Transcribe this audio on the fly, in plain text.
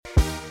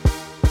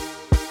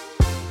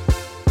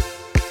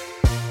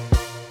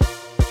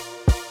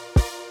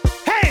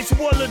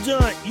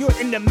Done. You're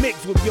in the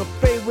mix with your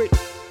favorite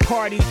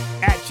party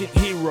action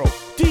hero,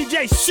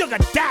 DJ Sugar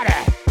Daddy.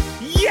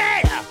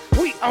 Yeah,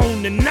 we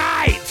own the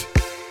night.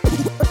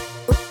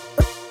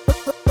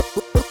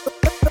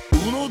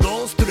 1,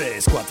 2, 3,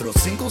 4,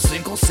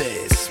 5, 5,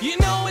 6. You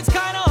know it's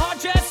kinda hard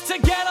just to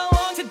get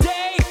along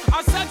today.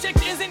 Our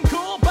subject isn't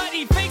cool, but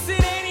he fakes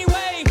it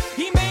anyway.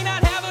 He may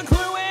not have a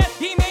clue and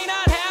he may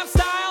not have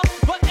style,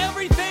 but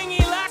everything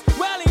he lacks,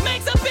 well, he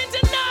makes up in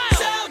denial.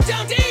 So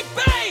don't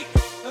debate,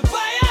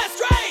 play us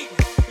straight.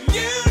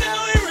 You know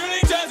he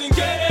really doesn't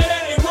get it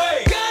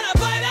anyway. Gonna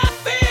play that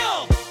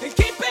feel and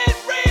keep it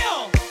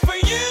real. For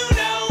you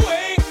know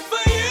way,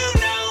 for you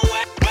know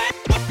way.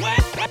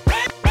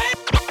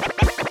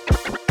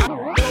 How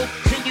low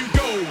can you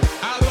go?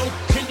 How low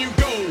can you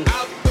go?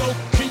 How low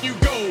can you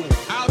go?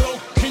 How low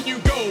can you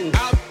go?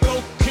 How low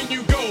can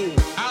you go?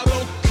 How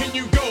low can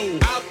you go?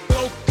 How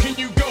low can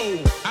you go?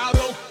 How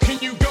low can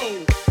you go?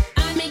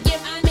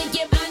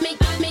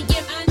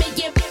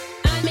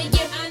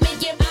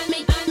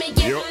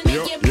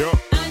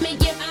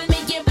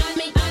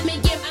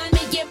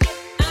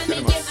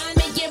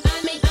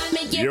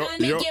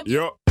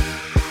 Yo.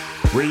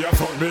 We a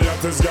fuck the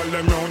hottest girl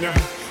them round ya.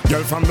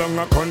 Girl from down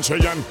a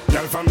country and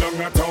girl from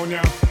down a town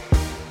ya.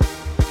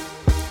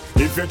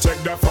 If you check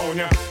the phone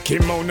ya,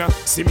 Kimona,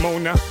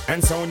 Simona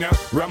and Sonia,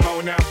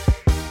 Ramona.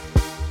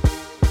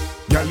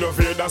 Girl love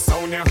hear the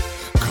sound ya.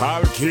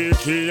 Call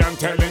Kiki and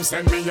tell him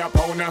send me a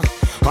pounder.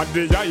 At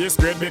the highest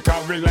grade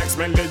because we like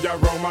smelly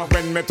aroma.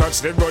 When me touch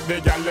the road,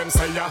 the girl them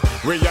say ya,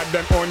 we had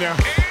them on ya.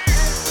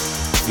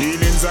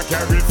 Feelings I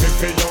carry for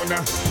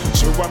Fiona.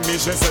 She want me,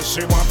 she says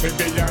she want to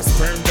be a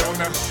sperm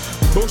donor.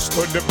 Bush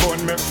to the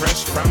bone, me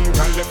fresh from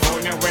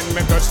California. When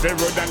me touch the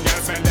road and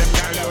girls and them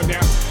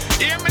California.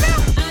 Hear me now.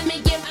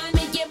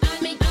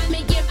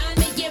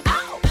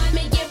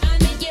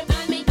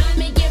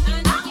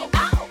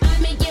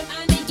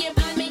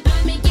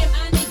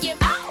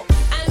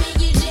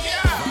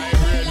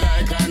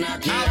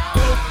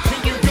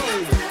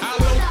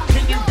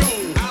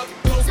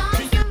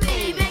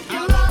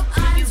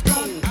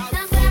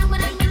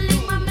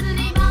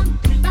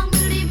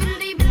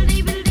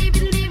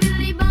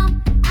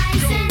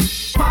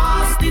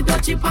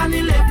 On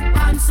the left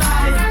hand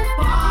side,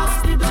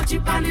 pass the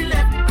dutchie on the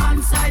left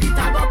hand side. It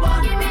a go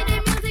bun. Give me the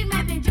music,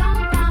 make me jump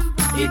and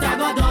pump. It a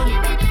go done.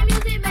 Give me the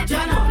music, make me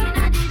jump and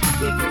pump.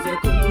 It was a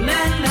cool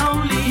and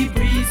lonely,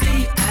 breezy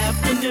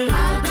afternoon.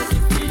 How does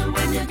it feel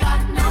when you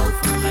got no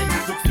food? I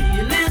could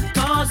feel it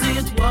 'cause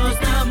it was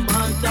the month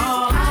of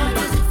June. How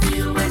does it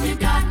feel when you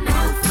got no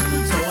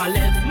food? So I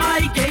left my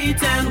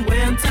gate and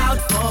went out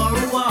for a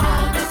walk.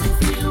 How does it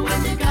feel when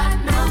you got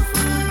no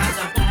food? As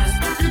I passed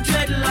the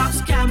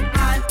dreadlocks camp,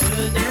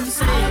 them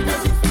say, how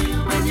does it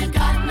feel when you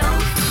got no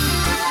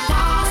food?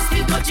 Pass the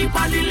dutchie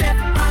on the left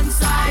hand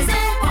side.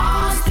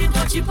 Pass the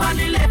dutchie on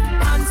the left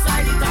hand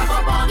side. It a go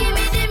bun. Give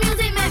me the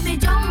music, make me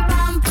jump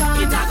and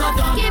pump. It a go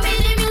done. Give me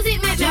the music,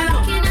 make me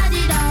rockin' at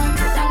the down.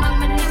 Bang bang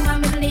bang bang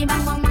bang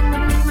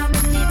bang bang bang bang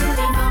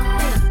bang bang.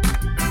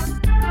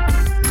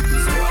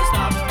 So I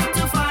stopped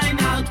to find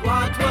out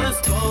what was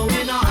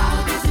going on. How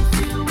does it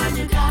feel when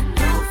you got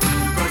no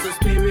food? 'Cause the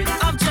spirit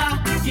of Jah,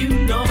 you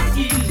know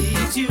he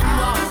leads you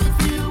on.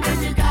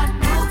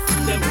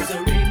 There was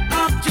a ring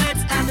of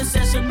jets and the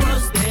session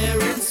was there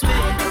in swing.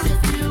 How does it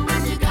feel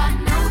when you got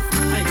no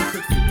food? I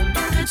could feel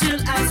the chill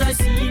as I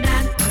seen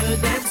and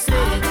heard them say.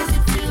 How does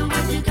it feel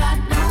when you got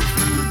no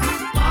food?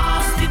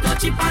 Pass the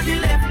dutchie on the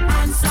left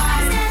hand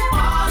side.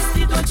 Pass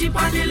the dutchie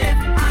on the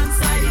left hand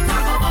side. It a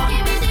go bun.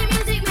 Give me the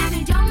music, make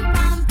me jump and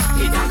pump.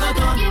 It a go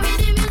done. Give me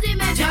the music,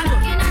 make me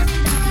rockin' at the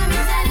down. Me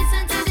say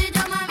listen to the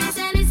drum and me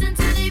say listen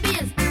to the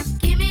bass.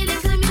 Give me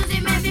little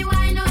music, make me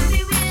wind up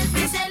the waist.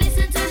 Me say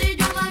listen to the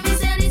drum and me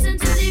say listen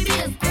to the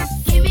bass.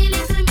 Give me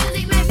little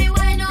music, make me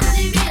wind up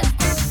the bass.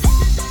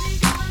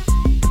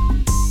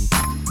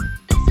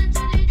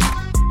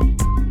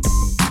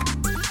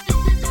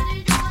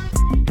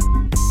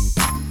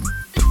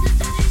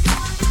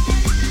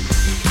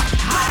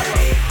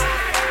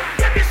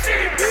 Let me see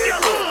if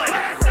you're good.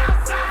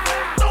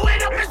 Throw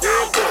it up, it's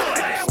real good.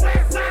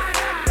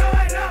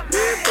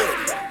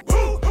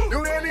 Do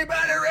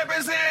anybody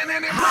represent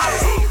anybody?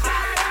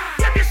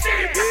 Let me see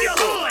if you're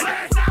good.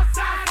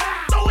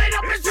 Throw it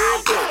up, it's real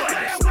good.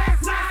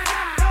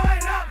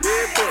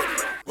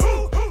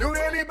 Do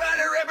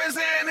anybody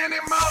represent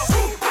anymore?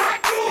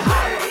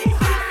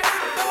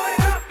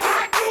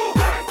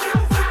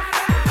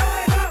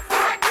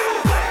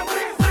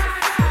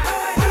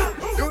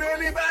 Do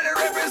anybody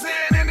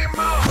represent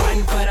anymore?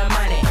 One for the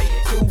money,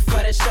 two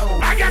for the show.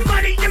 I got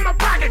money in my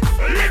pocket,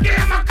 liquor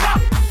in my cup.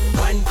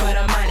 One for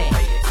the money,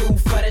 two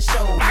for the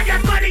show. I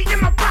got money in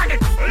my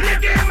pocket,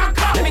 liquor in my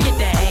cup. Let me get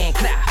that hand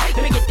clap.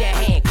 Let me get that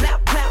hand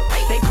clap, clap.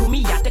 They pull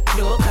me out the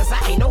club 'cause I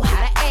ain't know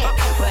how to act.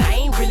 But I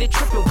ain't really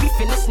tripping. We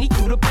finna sneak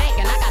through the back.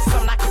 And I got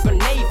something like a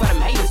grenade for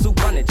them haters who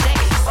wanna jack.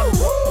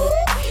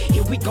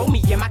 Here we go,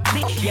 me and my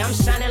clique. Yeah, I'm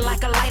shining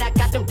like a light. I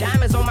got them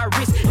diamonds on my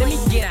wrist. Let me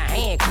get a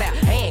hand clap,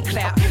 hand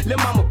clap. Lil'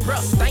 mama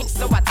breath stinks,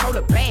 so I told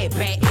her bad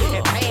back.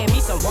 And paying me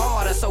some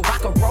water so I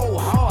can roll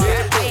hard.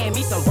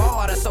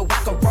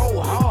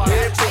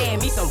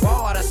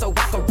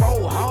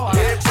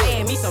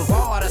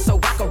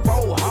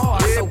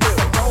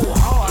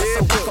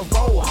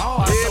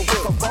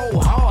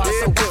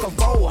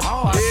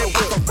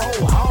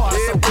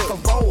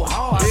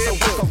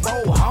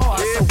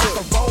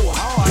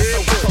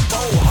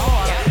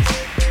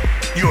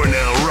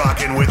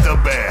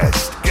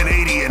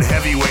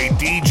 great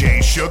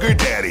DJ Sugar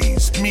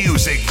Daddy's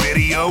music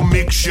video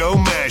mix show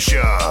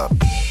mashup.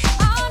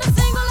 All the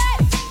single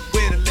ladies,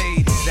 Where the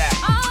ladies at?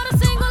 all the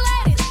single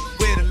ladies,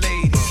 Where the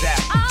ladies at?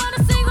 all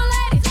the single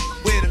ladies,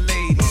 Where the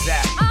ladies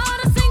at? all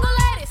the single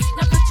ladies.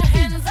 Now put your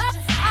hands up.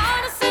 All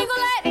the single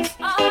ladies,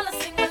 all the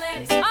single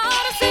ladies,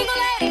 all the single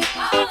ladies,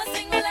 all the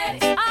single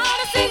ladies, all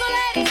the single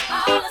ladies,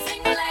 all the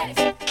single ladies.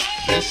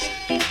 This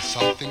is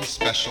something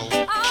special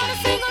All the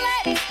for you. single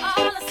ladies,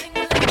 all the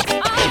single ladies,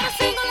 all the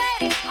single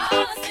ladies,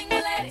 all the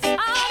single ladies,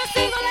 all the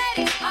single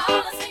ladies,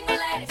 all the single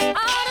ladies,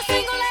 all the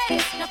single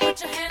ladies. Now put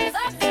your hands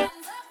up,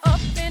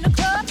 up in the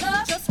club,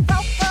 just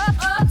broke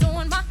up,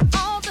 doing my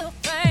own little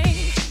thing.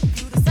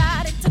 You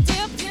decided to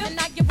dip, and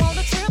now you want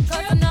a trip,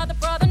 'cause another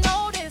brother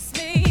noticed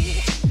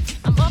me.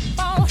 I'm up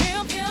on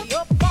him, he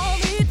up on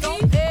me,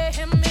 don't pay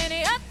him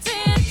any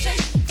attention.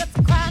 Just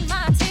cried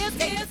my tears,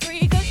 gave you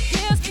 3 good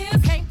years,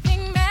 can't be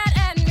mad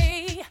at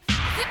me.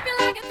 If you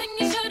like it, then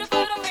you should've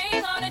put a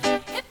ring on it.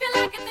 If you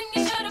like it, then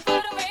you should've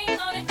put a ring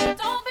on it.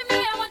 Don't be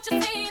mad, I want you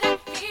to see that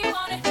he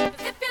want it.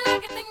 'Cause if you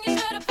like it, then you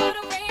should've put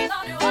a ring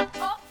on it. Oh,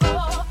 oh, oh,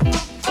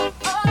 oh, oh,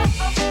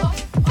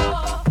 oh,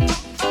 oh,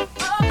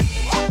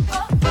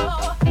 oh,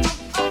 oh,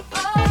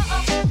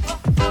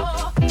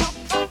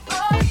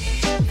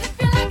 If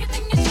you like it,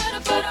 then you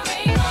should've put a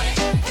ring on it.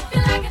 If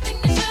you like it, then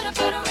you should've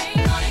put a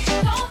ring on it.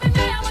 Don't be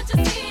mad, I want you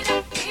to see that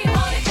he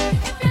want it.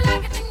 If you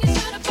like it, then you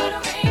should've put a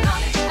ring on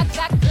it. I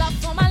got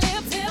gloves on my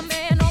lips, a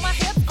man on my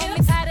hips, got me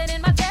tighter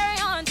than my very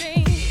own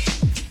dreams.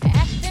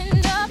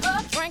 Acting up,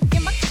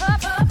 drinking my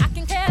cup, I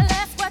can care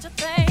less what you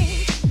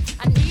think.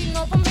 I need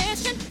no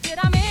permission, did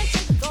I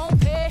mention? Don't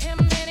pay him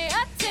any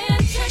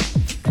attention,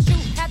 'cause you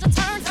had your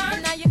turn,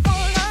 and now you're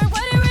gonna learn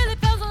what it really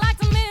feels like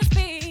to miss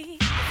me.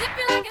 If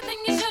you like it, then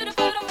you should've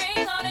put a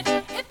ring on it.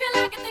 If you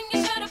like it, then you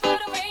should've put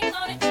a ring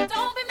on it.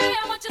 Don't be mad,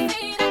 I want you to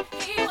see that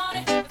he want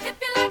it. If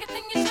you like it,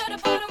 then you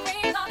should've put a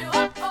ring on it. Oh,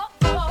 oh,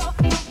 oh,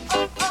 oh,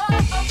 oh,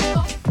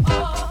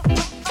 oh,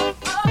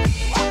 oh,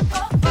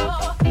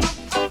 oh,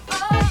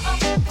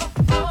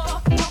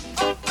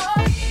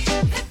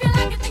 If you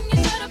like it, then you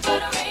should've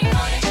put a ring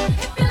on it.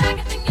 If you like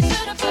it, then you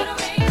should've put a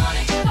ring on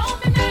it. Don't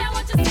be mad, I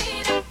want you to see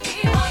that he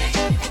want it.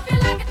 If you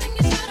like it, then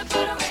you should've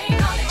put a ring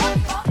on it.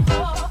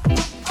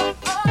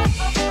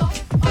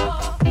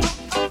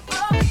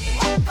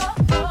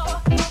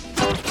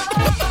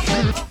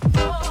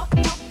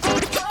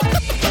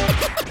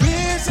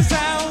 This is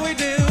how we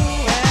do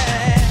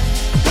it.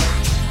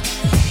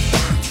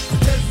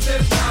 This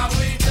is how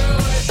we do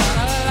it. La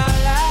la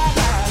la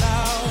la la.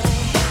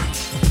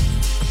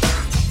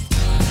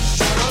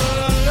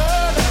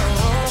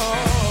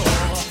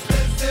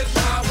 This is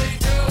how we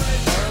do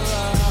it.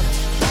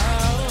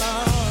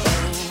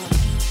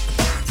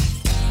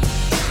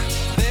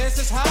 This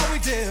is how we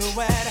do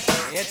it.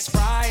 It's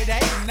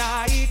Friday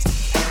night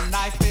and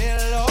I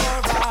feel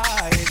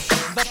alright.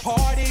 The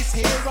party's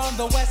here on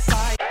the west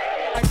side.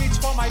 I reach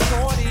for my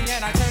 40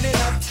 and I turn it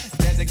up.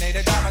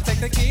 Designated driver, take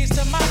the keys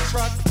to my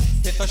truck.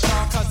 Hit the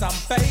shore 'cause I'm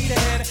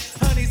faded.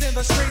 Honey's in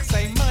the streets,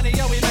 say money,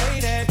 oh we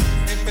made it.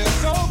 It feels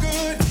so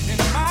good in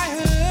my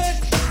hood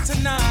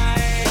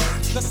tonight.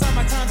 The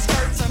summertime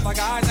skirts and the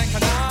guys ain't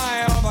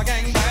canine. All the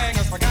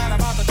gangbangers forgot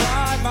about the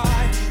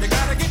drive-by. You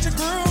gotta get your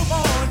groove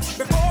on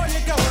before you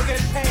go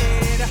get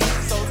paid.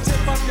 So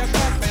tip up your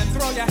cup and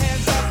throw your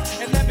hands up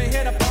and let me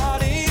hear the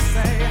party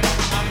say,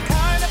 I'm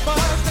kinda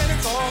buzzed and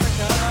it's all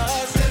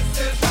because this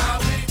is how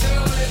we do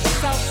it.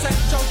 South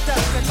Central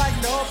does it like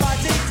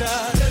nobody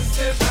does. This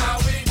is how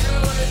we do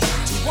it.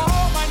 To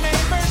all my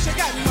neighbors, you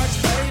got much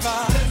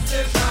flavor. This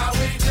is how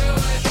we do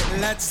it.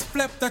 Let's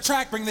flip the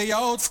track, bring the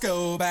old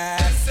school back.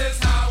 This is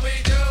how we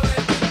do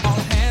it.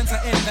 All hands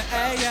are in the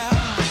air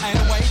and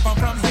wave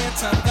from here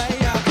to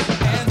there.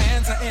 And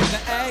hands are in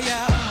the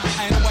air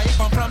and wave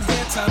from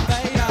here to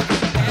there.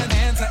 And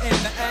hands are in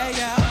the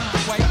air,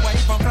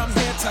 wave from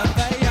here to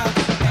there.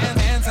 And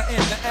hands are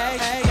in the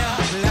air.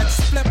 Let's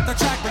flip the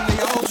track, bring the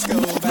old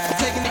school back.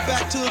 Taking it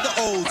back to the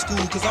old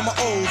school, 'cause I'm an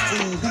old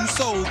fool who's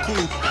so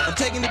cool. I'm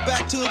taking it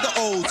back to the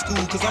old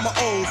school, 'cause I'm an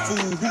old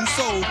fool who's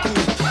so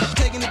cool. I'm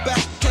taking it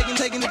back,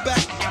 taking it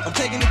back. I'm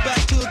taking it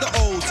back to the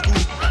old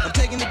school. I'm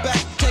taking it back,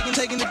 taking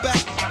it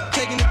back.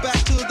 Taking it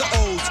back to the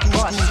old school.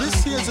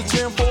 This here's a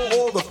jam for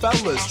all the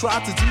fellas. Try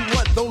to do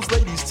what those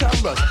ladies tell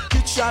us.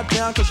 Get shot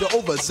down 'cause you're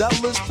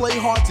overzealous. Play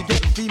hard to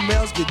get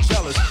females, get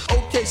jealous.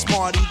 Okay,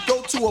 smarty,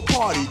 go to a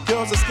party.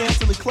 Girls are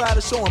scantily clad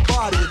and showing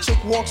body. A chick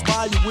walks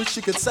by, you wish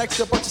you could sex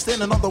her, but you're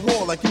standing on the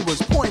wall like you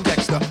was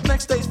Poindexter.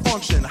 Next day's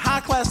function,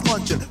 high class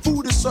luncheon.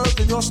 Food is served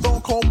and you're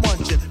stone cold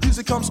munching.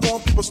 Music comes on,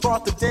 people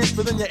start to dance,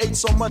 but then you ate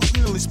so much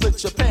you nearly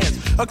split your pants.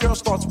 A girl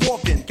starts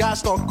walking, guys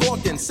start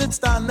gawking, sits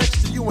down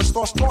next to you and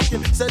starts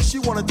talking. Says she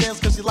wanna dance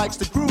 'cause she likes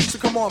the groove, so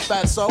come on,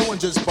 fatso, and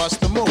just bust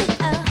the move.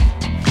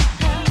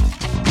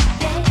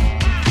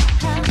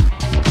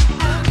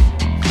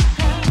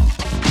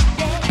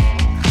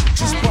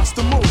 Just bust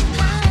the move.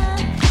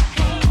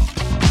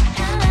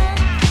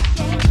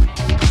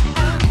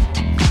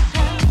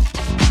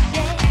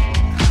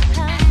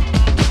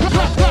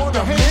 Clap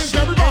your hands,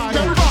 everybody.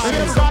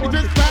 Everybody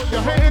just clap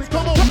your hands.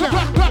 Come on,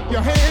 clap.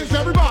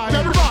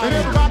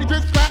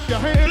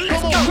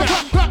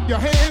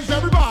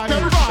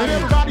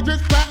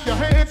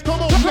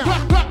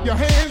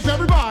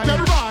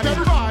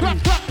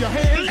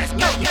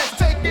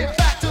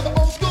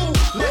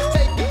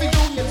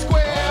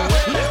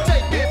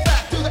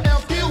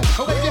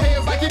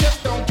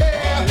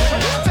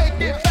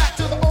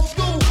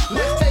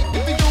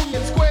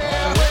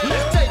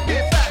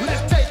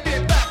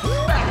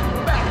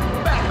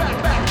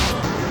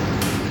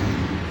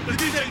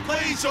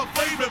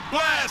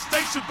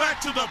 station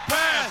back to the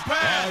past.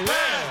 The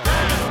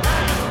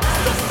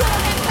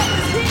storm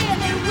is here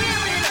and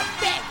we're in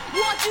effect.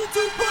 Want you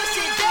to push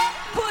it back,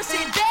 push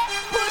it back,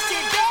 push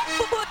it back,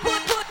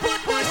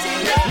 push it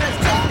back. Let's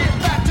take it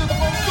back to the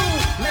old school.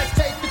 Let's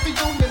take it to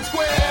Union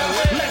Square.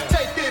 Let's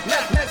take it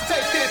back, let's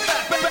take it back.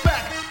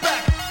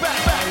 Rock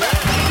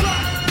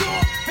your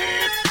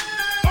head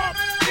up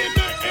in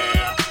the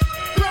air.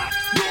 Rock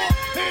your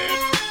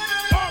head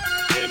up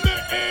in the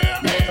air.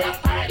 There's a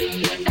party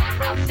in the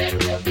house and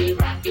we'll be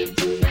rocking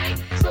tonight.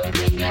 So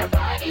bring your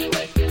body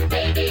with you,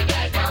 baby,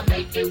 and I'll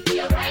make you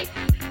feel right.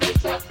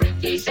 It's a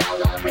freaky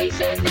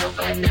celebration of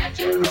a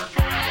natural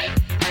kind.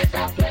 And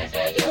the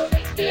pleasure you'll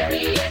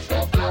experience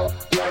will blow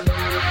your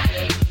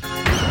mind.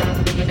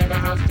 Singing in the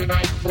house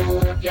tonight,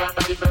 move your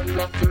body from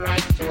left to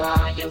right. To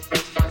all you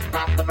freestyle,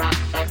 stop the rock.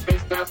 That's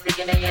freestyle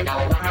speaking and you know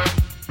what hot.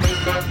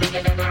 Freestyle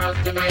speaking in the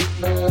house tonight,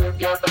 move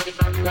your body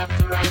from left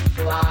to right.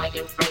 To all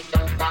you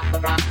freestyle, stop the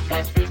rock.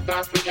 That's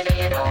freestyle speaking and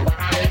you know what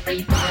hot.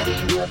 Everybody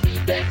will be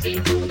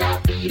dancing to the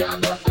beat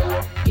on the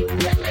floor. You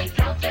will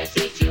encounter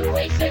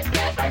situations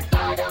never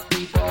thought of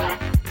before.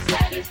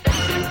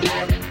 Satisfaction's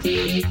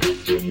guaranteed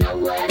if you know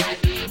what I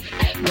mean.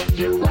 And when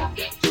you walk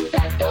into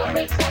that door,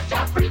 it's such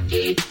a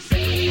freaky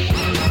scene.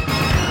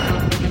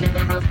 Singing in the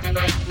house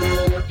tonight,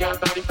 move your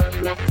body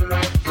from left to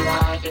right. To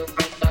all you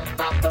freestyle,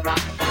 stop the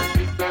rock. That's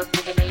freestyle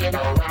speaking and you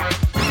know what I mean.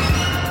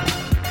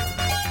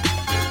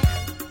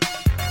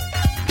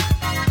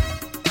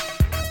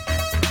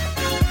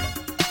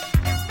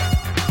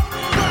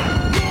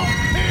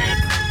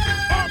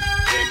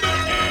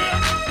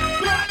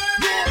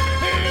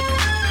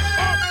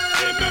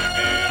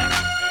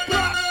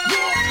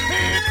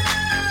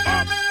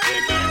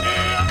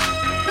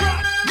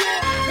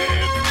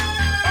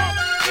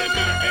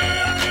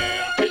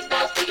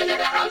 Freestyle speaking in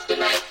the house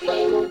tonight,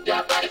 move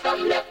your body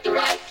from left to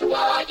right. To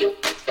all you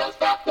freestyle,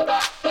 stop the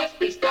rock. That's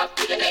freestyle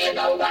speaking and you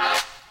know why.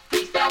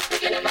 Freestyle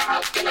speaking in the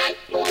house tonight,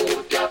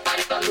 move your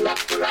body from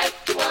left to right.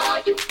 To all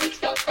you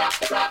freestyle, stop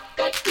the rock.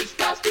 That's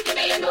freestyle speaking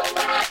and you know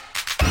why.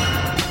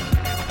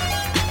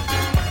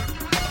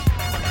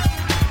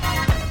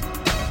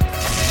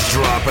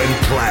 Dropping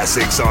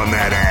classics on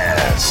that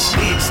ass.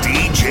 It's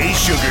DJ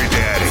Sugar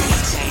Daddy.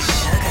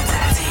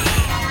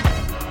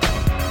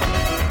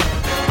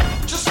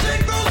 Just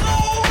take those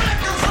old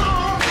records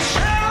on the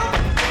shelf.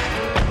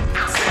 I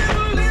sit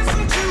and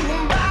listen to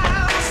them by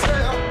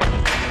myself.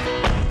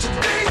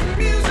 Today's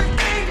music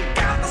ain't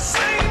got the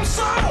same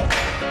soul.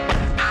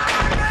 I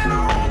like that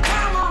old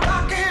time of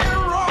rock and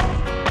roll.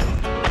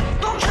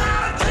 Don't try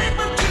to take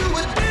me to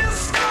a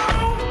disco.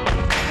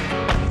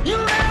 You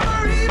never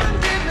even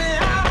get me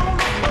out on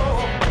the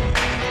floor.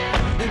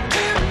 In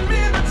 10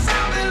 minutes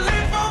I'll be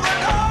late for the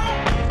door.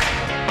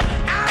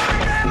 I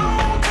like that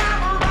old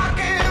time of rock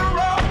and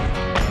roll.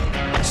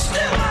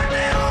 Still like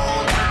that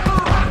old time of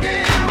rock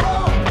and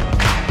roll.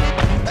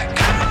 That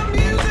kind of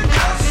music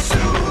just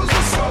soothes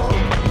the soul.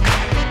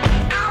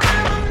 I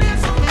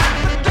reminisce about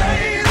the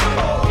days of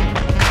old.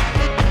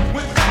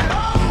 With that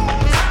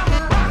old time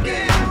of rock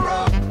and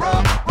roll.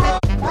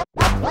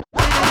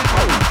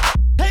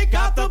 Take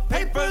out the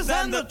papers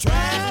and the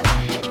trash.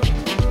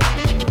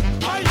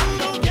 Or you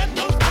don't get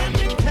no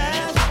spending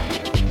cash.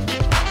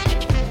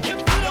 If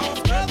you don't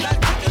smell that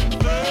kitchen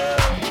floor,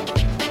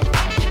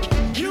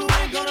 you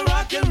ain't gonna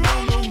rock and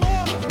roll no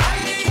more.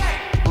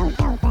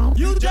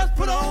 You just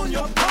put on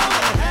your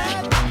party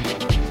hat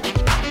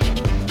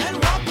and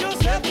walk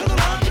yourself to the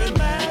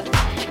laundromat.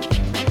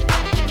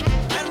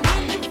 And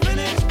when you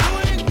finish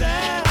doing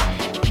that,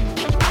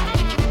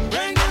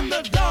 bring in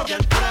the dog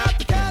and put out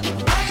the cat.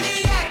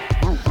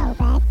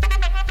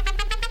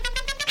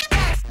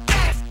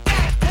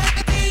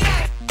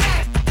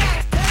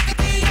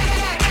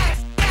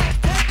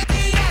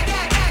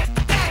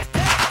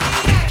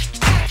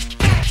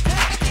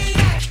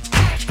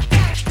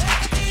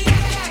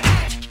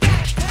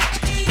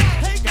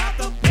 Take out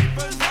the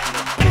papers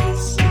and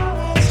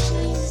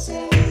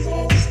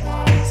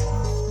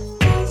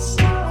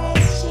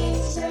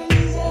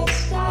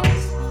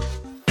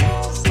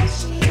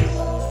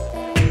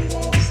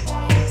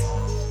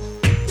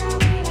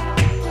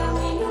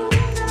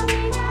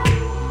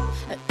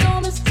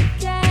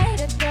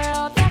Domesticated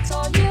girl, that's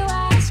all you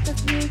ask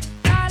of me.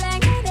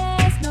 Darling, it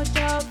is no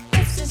joke,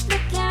 this is the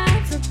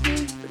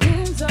canopy.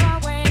 Balloons are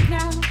awake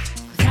now,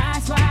 with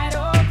eyes wide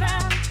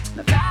open.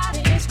 My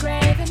body is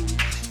craving,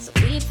 so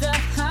feed the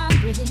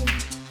hungry.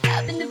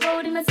 I've been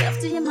devoting myself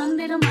to you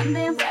Monday to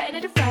Monday and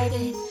Friday to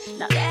Friday.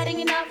 Not getting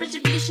enough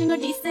retribution or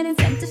decent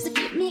incentives to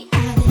keep me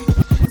at it.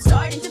 I'm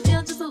starting to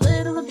feel just a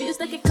little abused,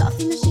 like a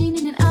coffee machine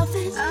in an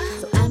office.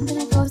 So I'm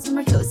gonna go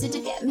somewhere cozy to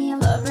get me a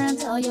lover and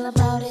tell you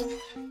about it.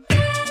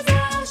 Here's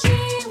how she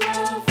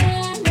will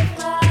in the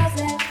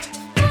closet.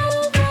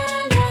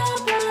 Open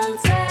up and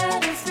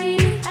set us free.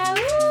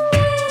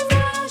 Here's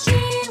how she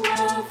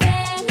will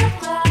in the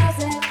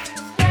closet.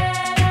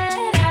 Let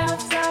it out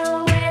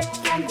so it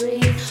can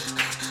breathe.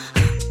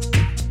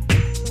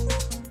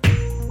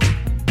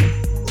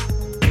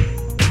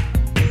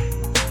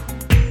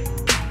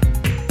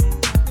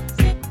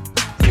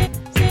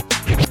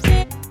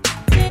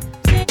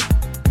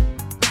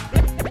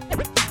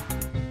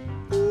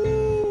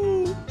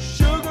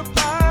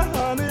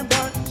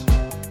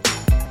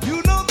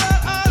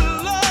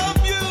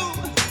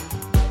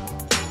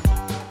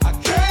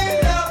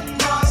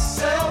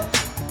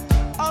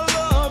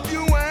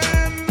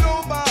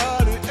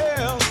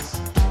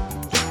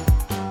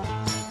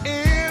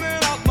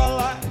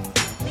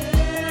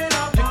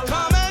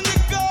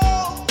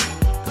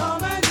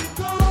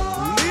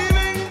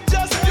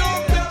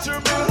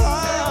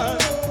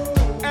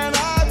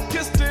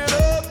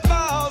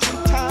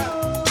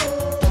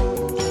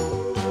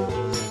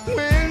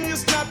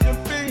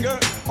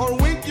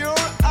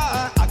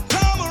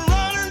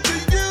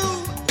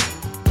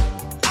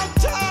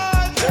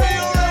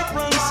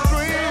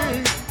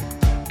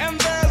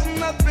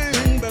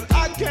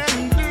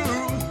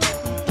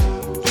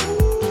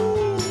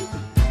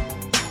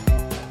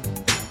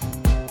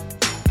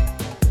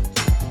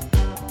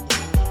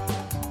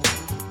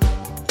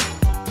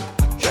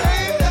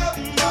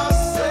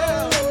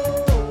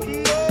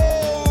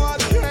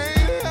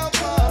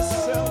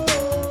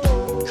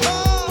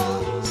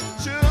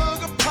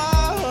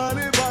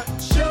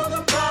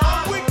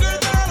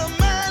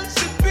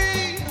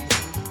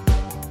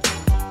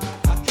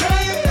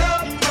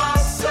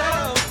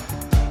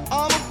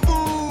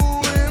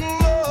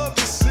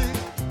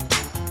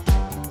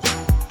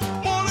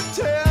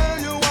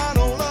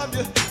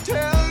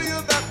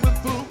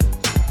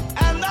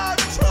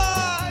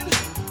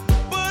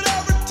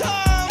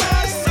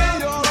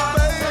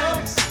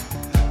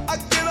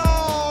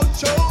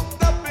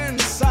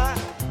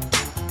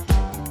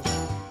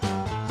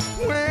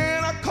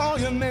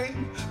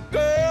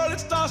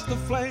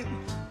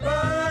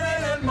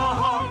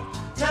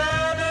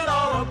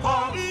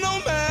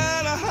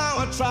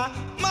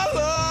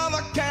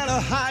 a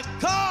hot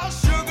call,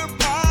 sugar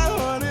pie,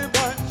 honey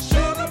bun.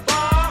 Sugar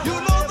pie, you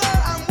know that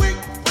I'm weak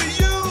for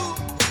you.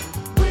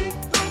 Weak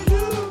for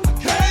you. I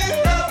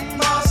can't help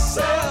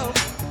myself.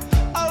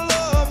 I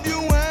love you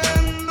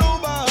and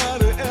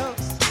nobody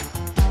else.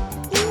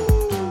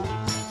 Ooh,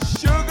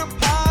 sugar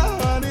pie,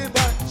 honey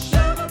bun.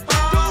 Sugar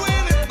pie, do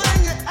anything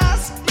you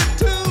ask me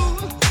to.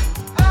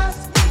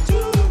 Ask me to.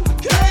 I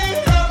can't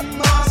help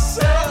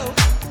myself.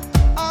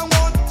 I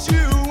want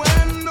you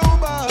and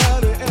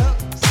nobody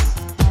else.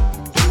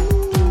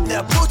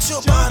 Now put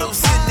your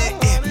bottles in the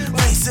air,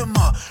 raise them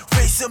up,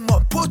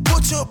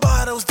 put your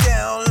bottles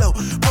down low,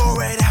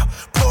 pour it out,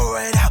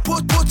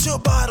 put your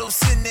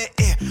bottles in the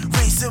air,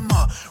 raise them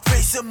up,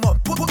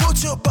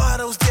 put your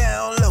bottles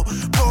down low,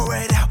 pour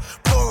it out,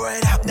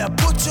 now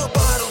put your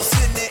bottles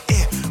in the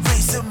air,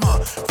 raise them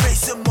up,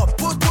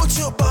 put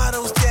your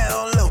bottles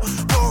down low,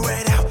 pour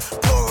it out,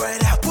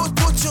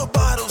 put your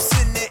bottles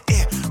in the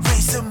air,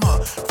 raise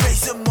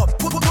them up,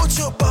 put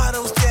your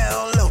bottles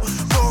down low,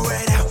 pour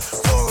it out,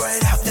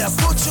 now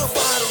put your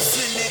bottles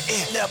in the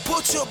air, now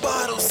put your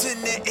bottles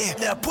in the air,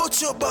 now put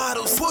your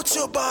bottles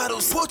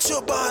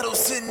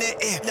in the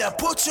air, now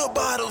put your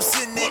bottles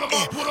in the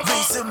air,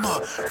 raise them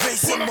up,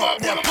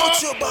 now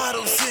put your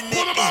bottles in the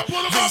air,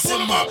 raise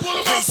them up,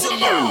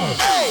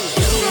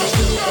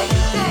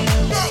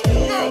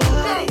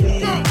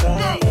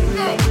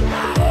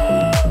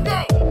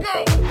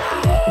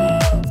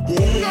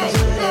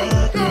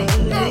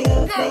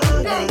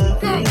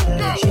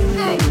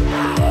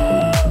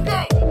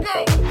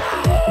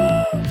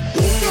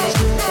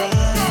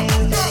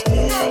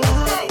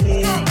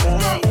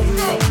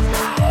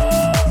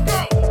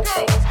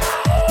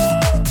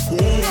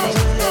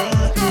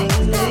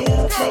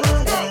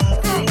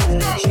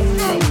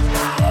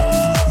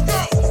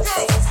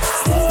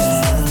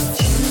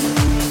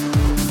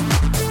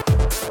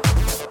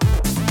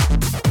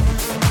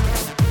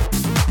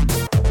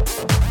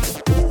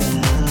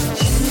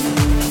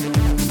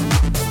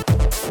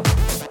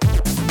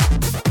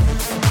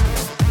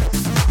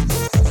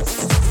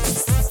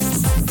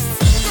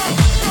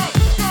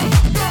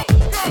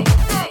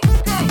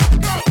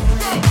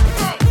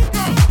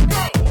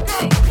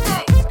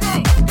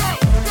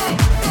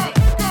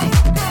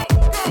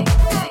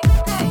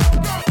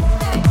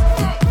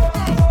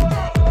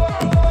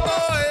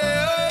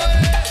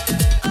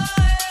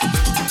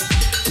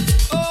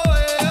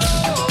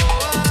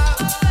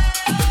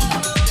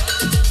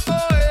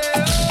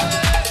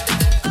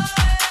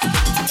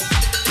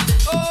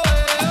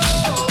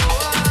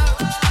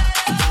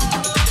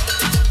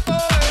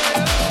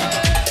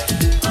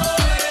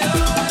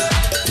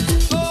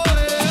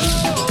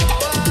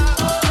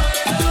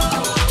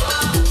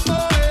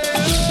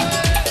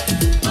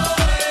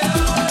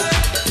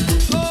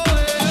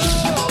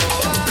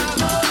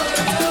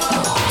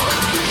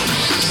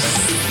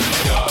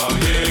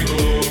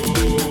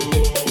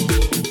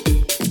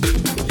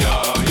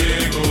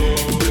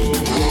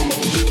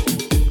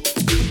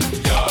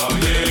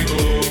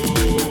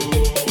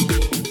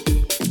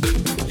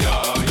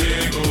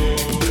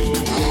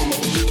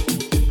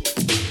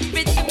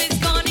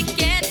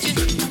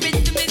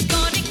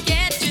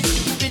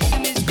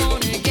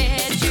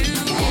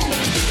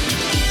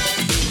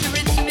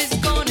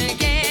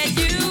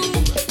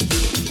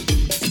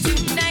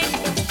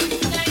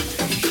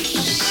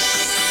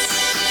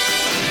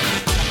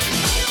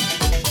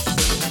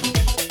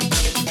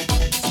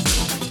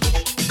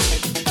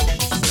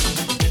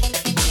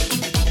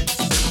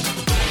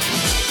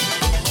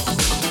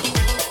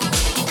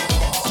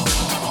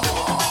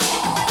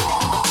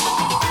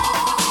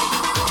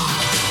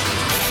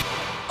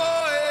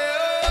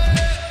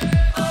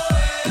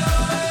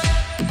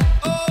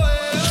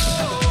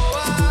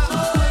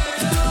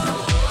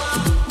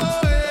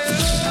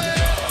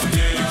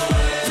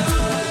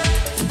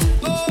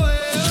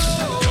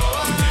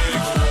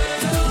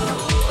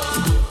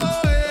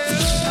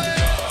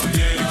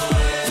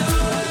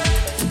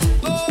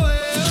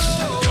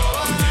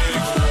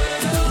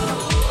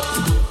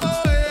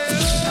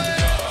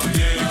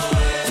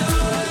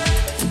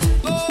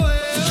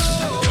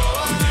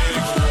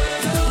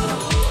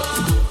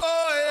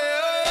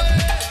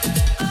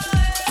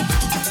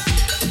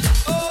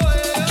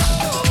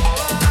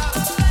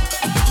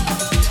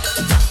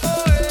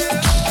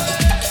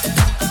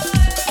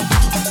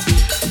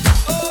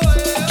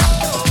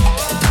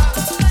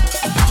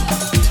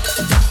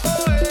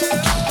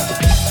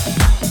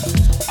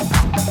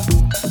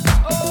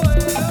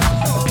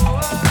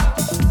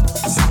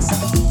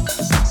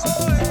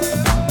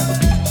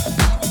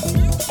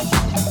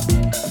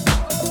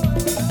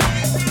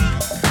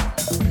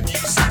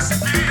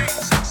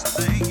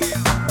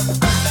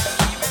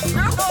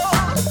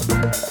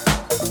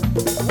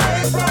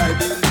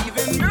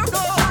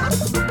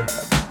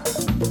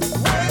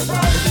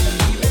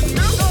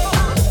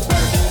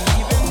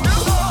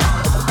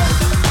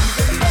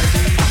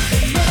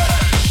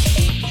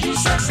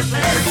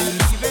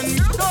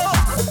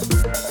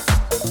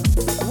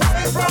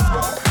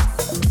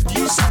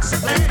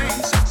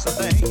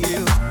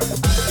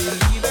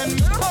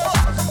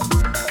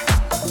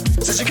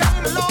 Since you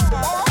came along,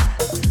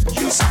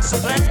 sexy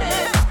thing.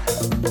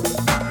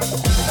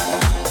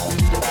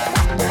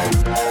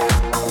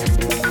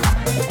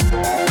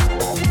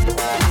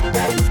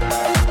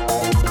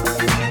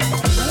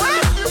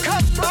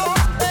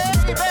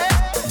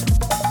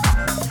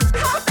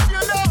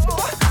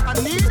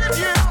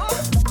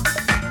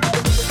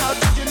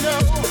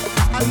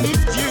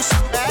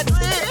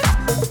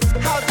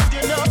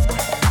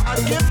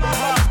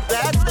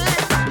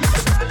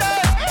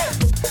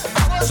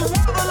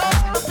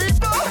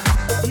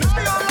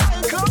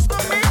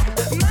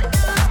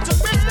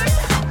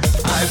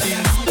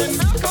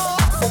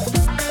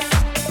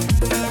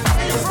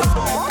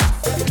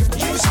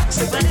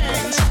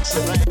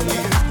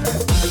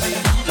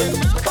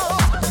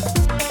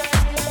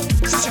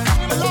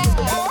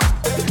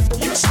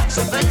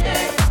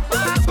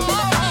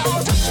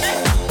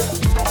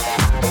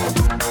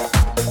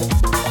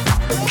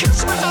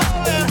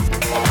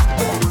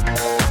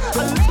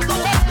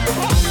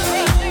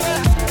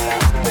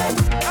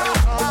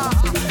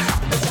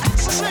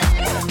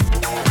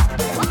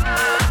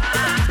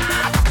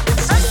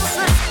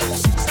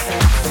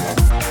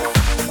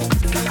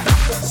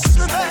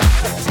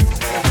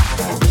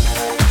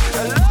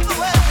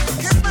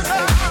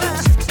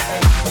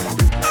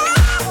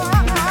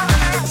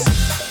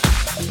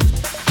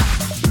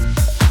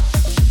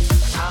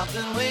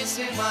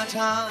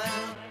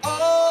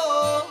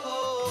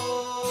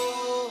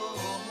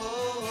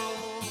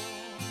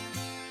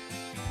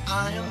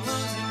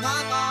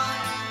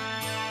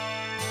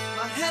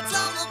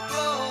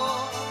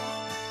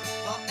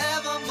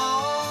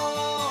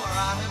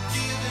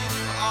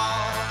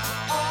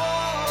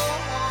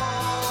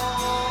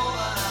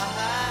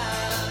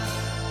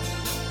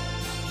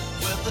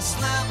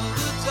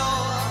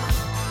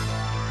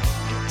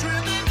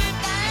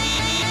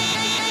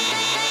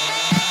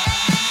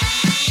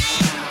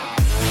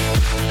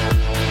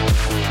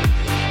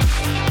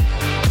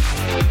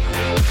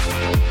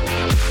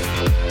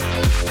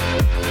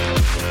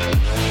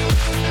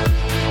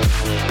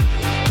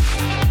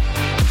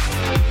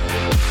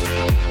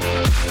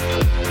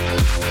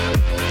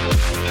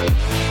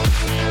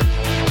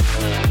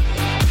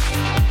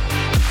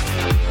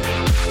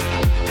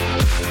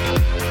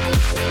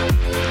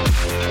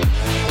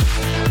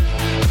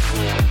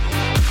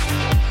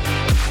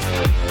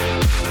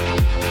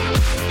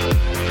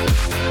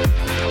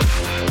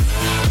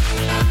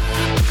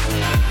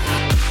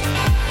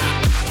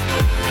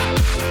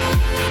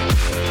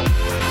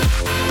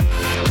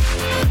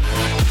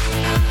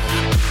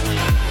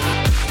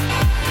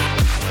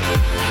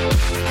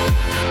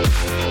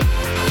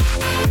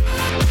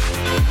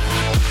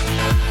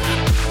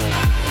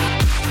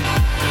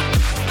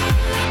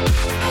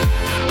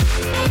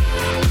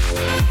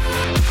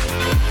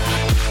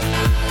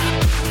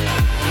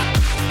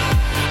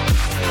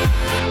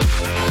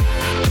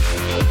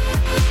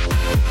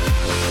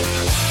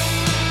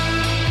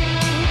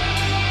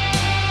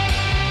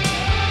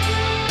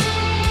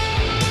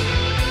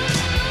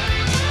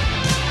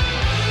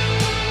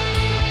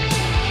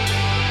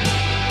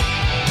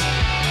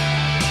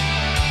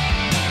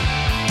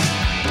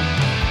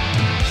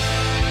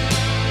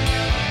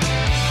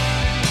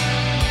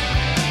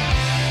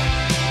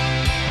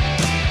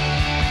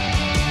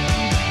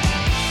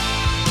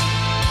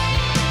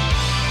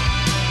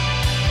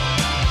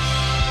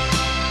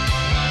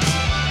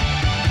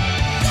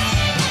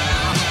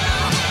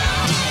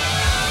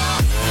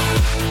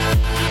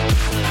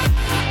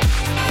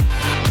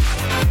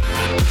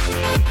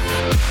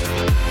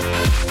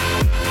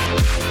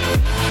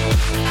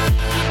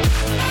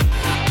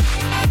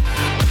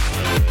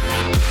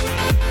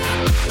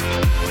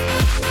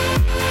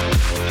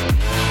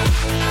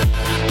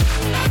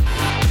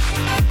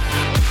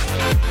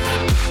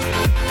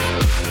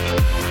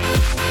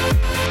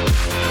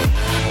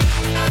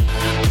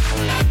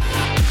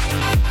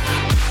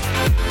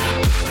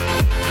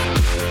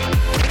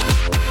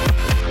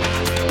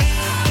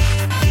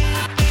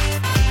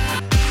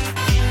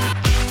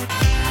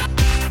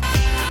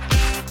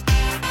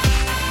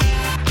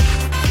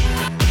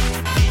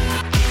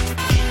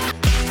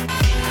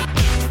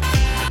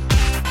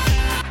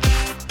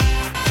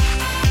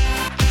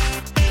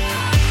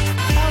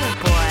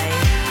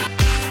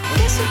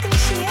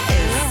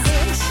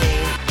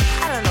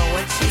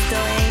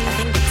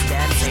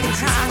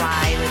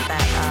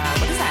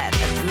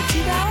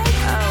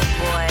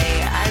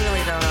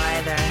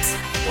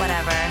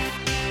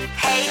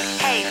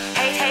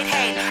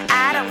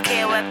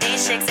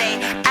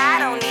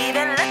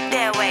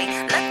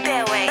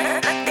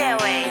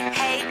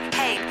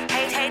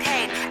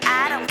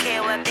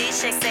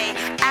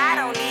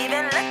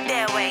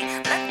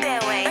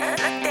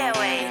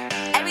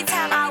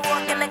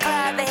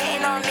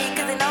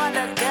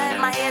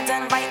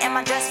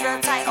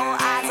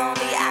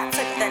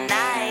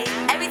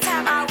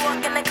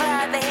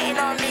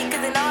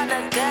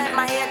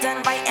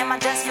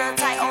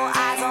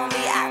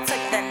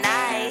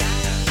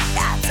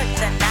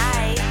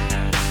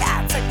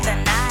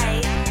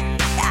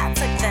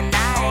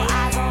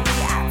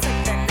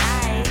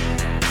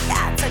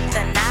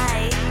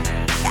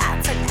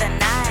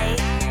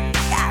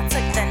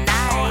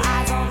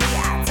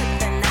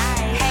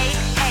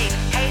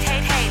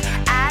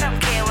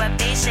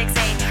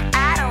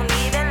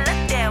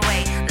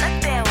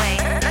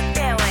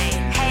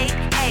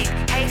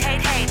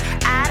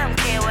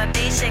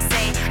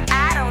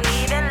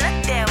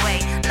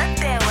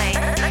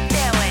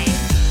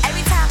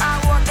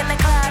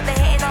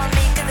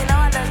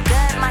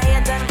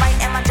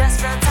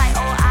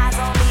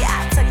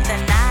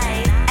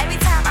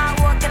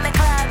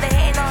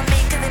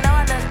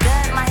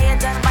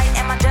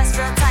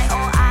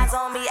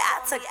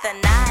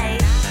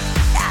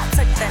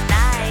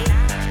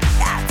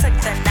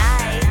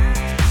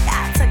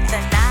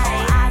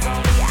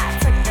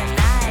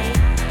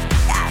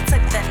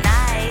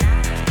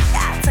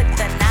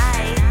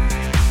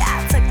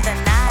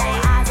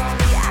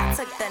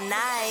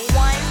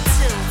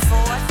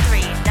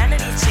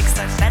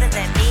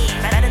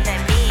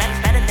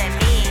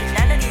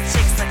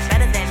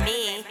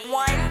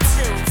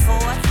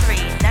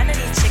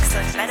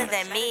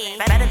 than me.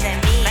 Better than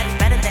me.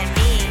 Better than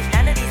me.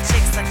 None of these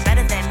chicks look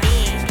better than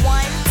me.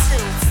 1,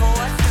 2,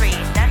 4, 3.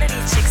 None of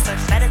these chicks look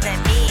better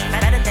than me.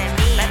 Better than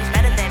me.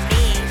 Better than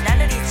me. None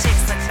of these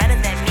chicks look better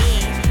than me.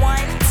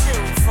 1, 2,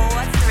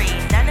 4, 3.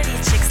 None of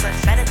these chicks look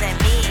better than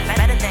me.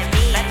 Better than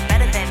me.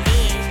 Better than me.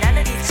 None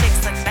of these chicks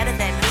look better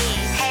than me.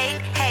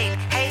 Hate, hate,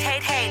 hate,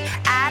 hate, hate.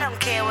 I don't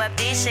care what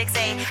these chicks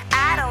say.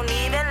 I don't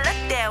even look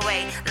their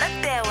way. Look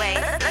their way.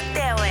 Look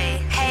their way.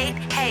 Hate,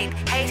 hate,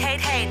 hate, hate,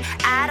 hate.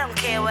 I don't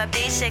care what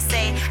these chicks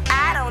say.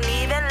 I don't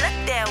even look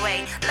their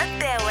way. Look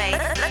their way.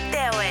 Look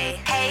their way.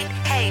 Hate,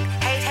 hate,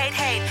 hate, hate,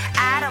 hate.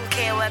 I don't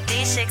care what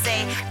these chicks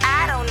say.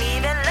 I don't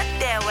even look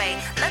their way.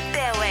 Look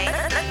their way.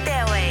 Look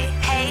their way.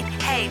 Hate,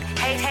 hate,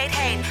 hate, hate,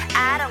 hate.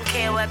 I don't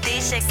care what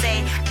these chicks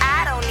say.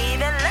 I don't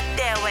even look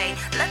their way.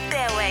 Look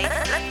their way.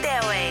 Look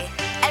their way.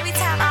 Every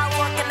time I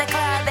walk in the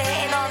club, they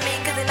hating on me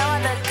 'cause they know I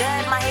look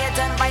good. My hair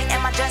done right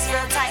and my dress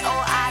real tight.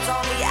 All eyes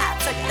on me, I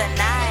took the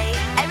night.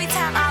 Every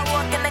time I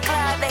walk in the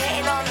club, they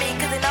hating on me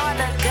 'cause they know I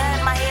look good.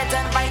 My hair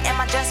done right and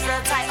my dress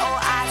real tight. All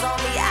eyes on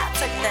me, I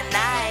took the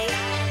night.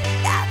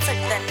 I took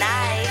the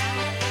night.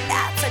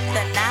 I took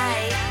the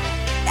night.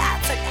 I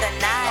took the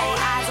night. All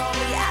eyes on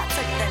me, I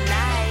took the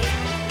night.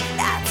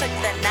 I took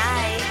the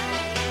night.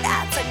 I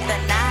took the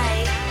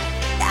night.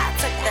 I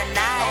took the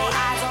night. All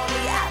eyes on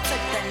me, I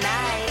took the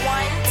night.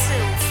 1,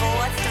 2,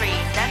 4, 3.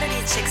 None of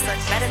these chicks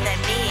look better than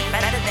me.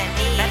 Better than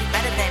me.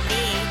 Better than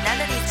me. None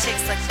of these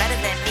chicks look better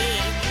than me.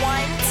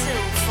 1,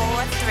 2,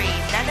 4, 3.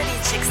 None of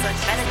these chicks look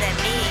better than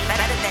me.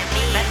 Better than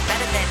me.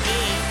 Better than me.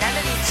 None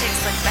of these chicks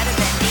look better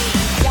than me.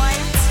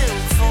 1, 2,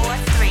 4,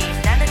 3.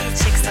 None of these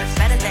chicks look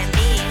better than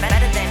me.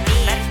 Better than me.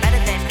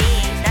 Better than me.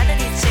 None of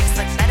these chicks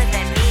look better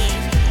than me.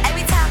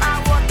 Every time I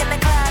walk in the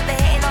club, they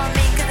hating on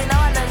me 'cause they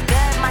know I look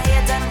good. My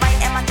hair done right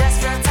and my dress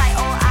real tight.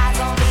 All eyes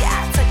on me,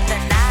 I took the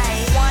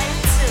night. 1,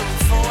 2,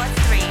 4,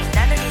 3.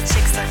 None of these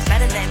chicks look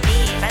better than me.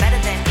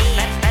 Better than me.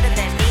 Better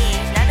than me.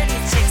 None of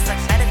these chicks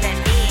look better than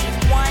me.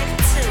 1,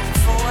 2,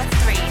 4,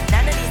 3.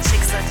 None of these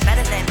chicks look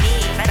better than me.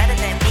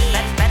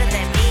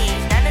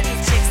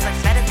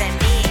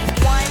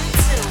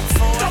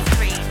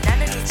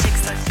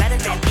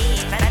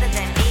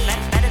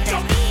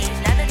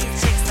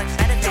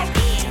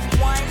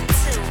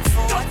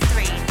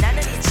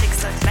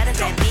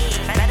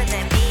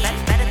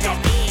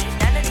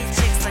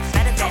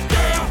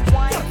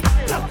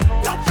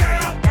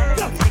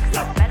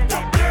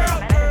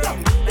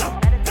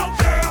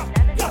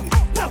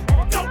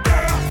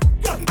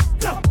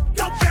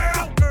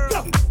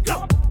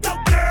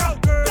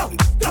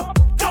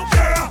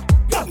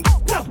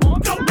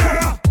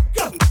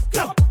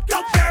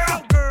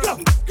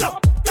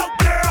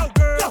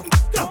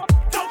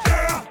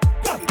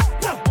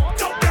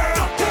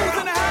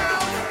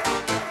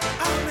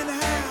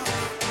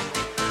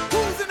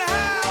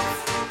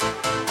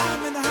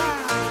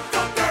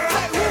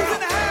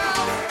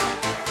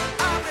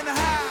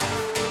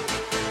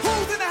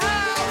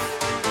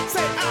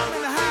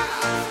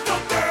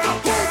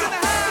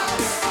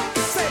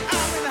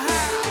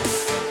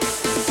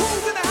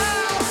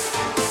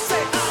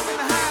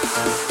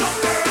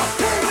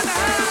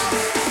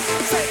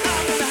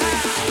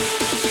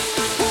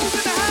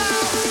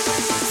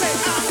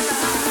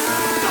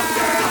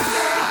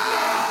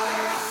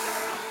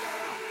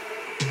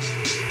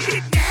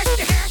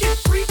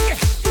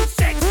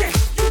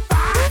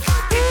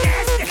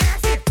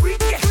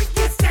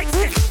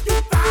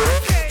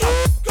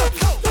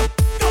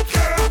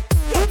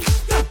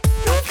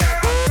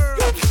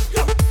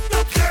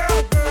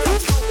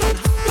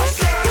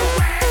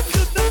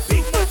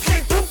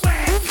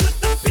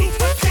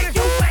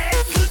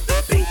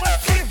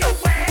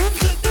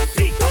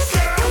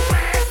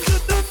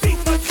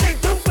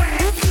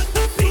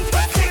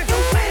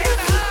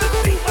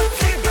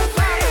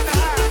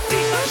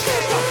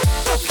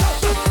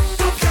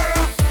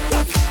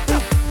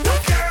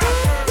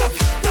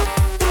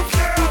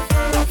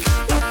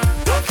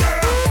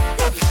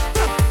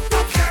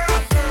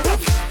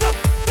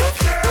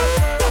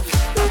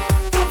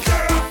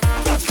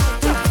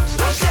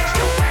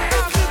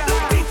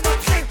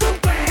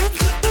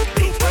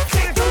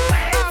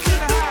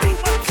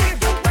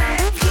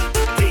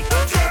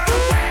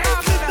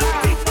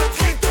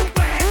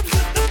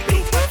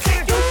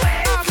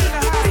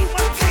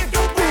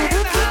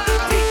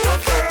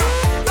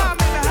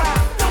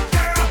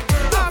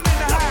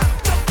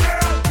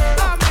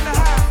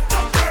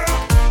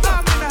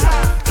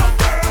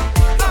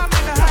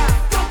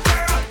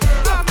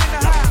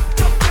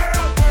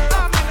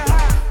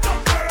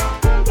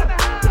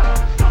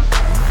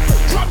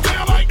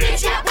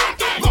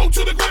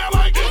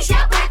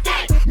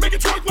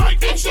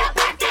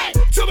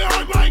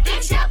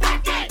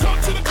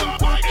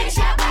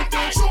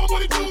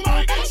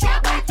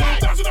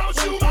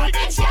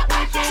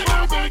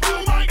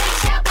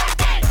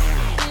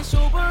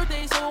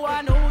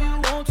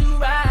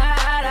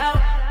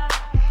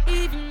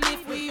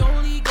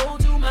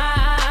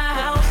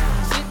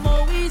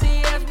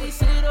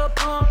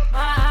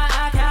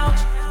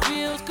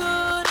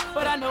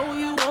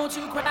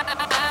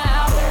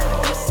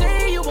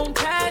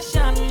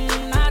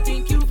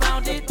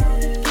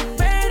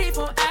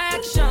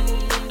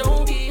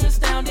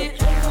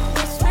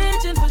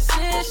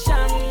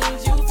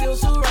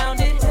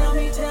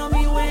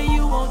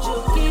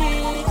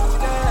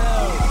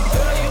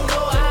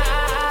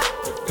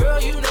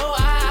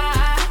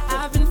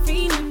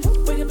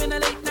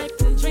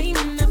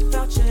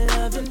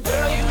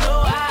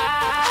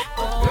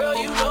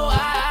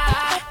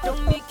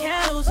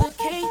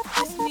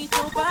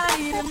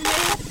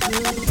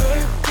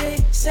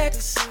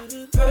 sex,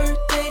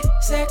 birthday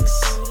sex.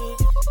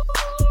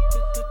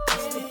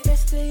 It's the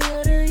best day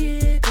of the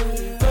year,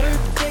 girl.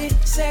 Birthday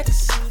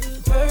sex,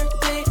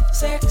 birthday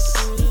sex.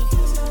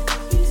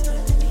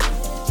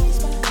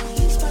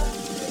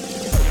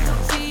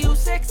 See you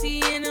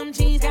sexy in them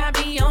jeans, got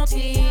me on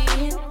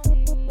 10.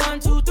 1,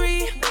 2,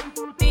 3,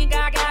 think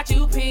I got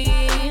you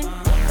pinned.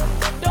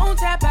 Don't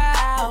tap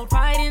out,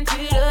 fight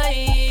until the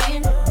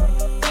end.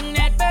 Ring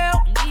that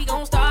bell, we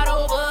gon' start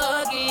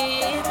over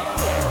again.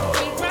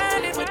 We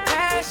grind it with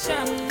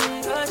passion,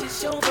 cause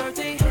it's your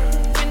birthday.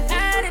 Been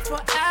at it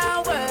for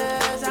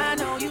hours, I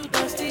know you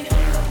thirsty.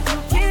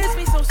 You kiss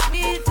me so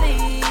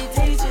sweetly,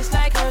 tastes just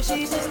like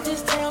Hershey's.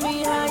 Just tell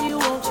me how you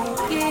want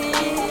your kid,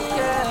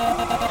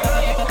 girl.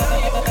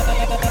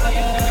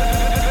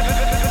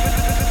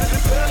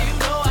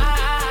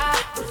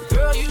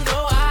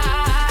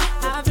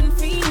 I've been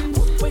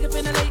fiending. Wake up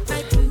in the late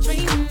night and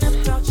dreaming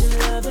about your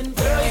loving.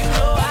 Girl, you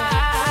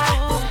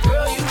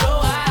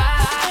know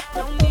I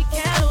don't need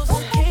candles in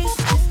case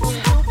just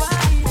need your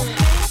body to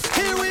make.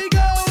 Here we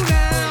go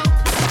now.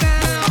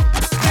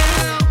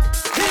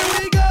 Here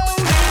we go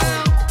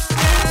now.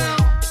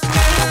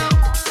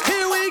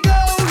 Here we go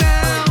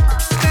now.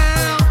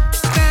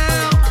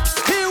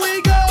 Here we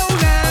go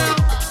now.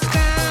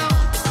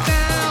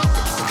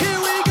 Here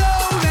we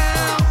go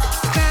now.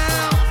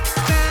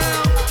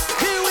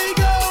 Here we go now. Here we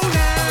go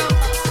now.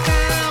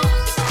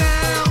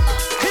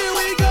 Here we go now. Here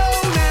we go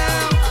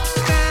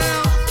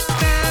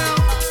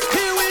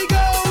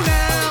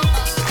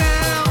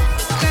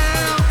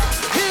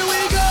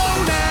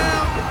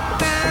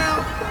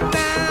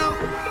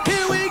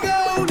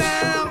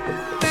now.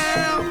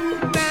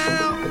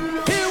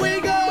 Here we go now. Here we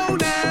go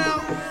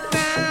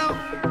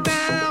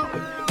now.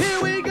 Here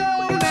we go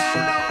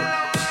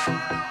now.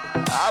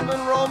 I've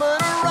been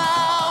roaming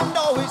around,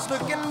 always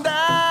looking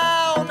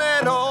down,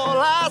 and all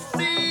I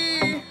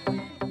see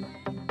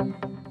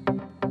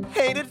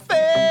hated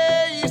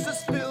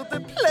faces filled the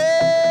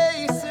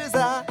places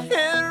I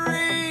can't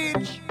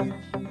reach.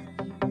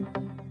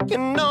 You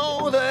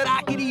know that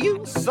I could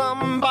use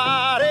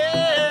somebody.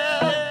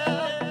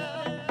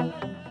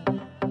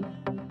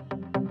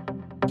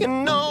 You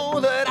know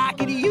that I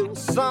could use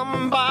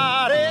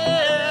somebody.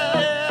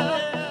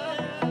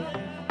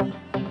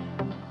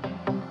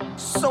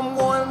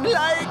 Someone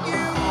like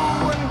you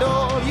and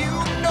all you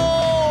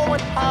know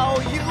and how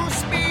you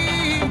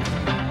speak.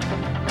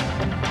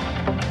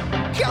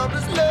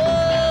 Countless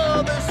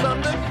lovers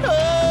under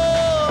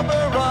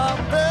cover of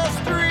the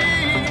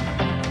street.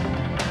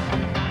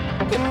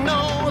 You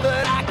know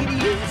that I could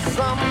use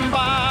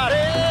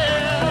somebody.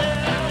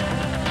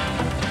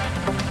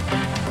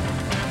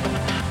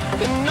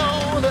 You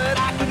know that I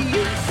could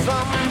use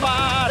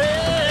somebody.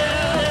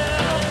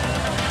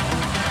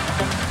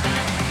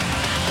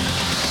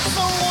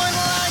 Someone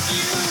like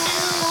you.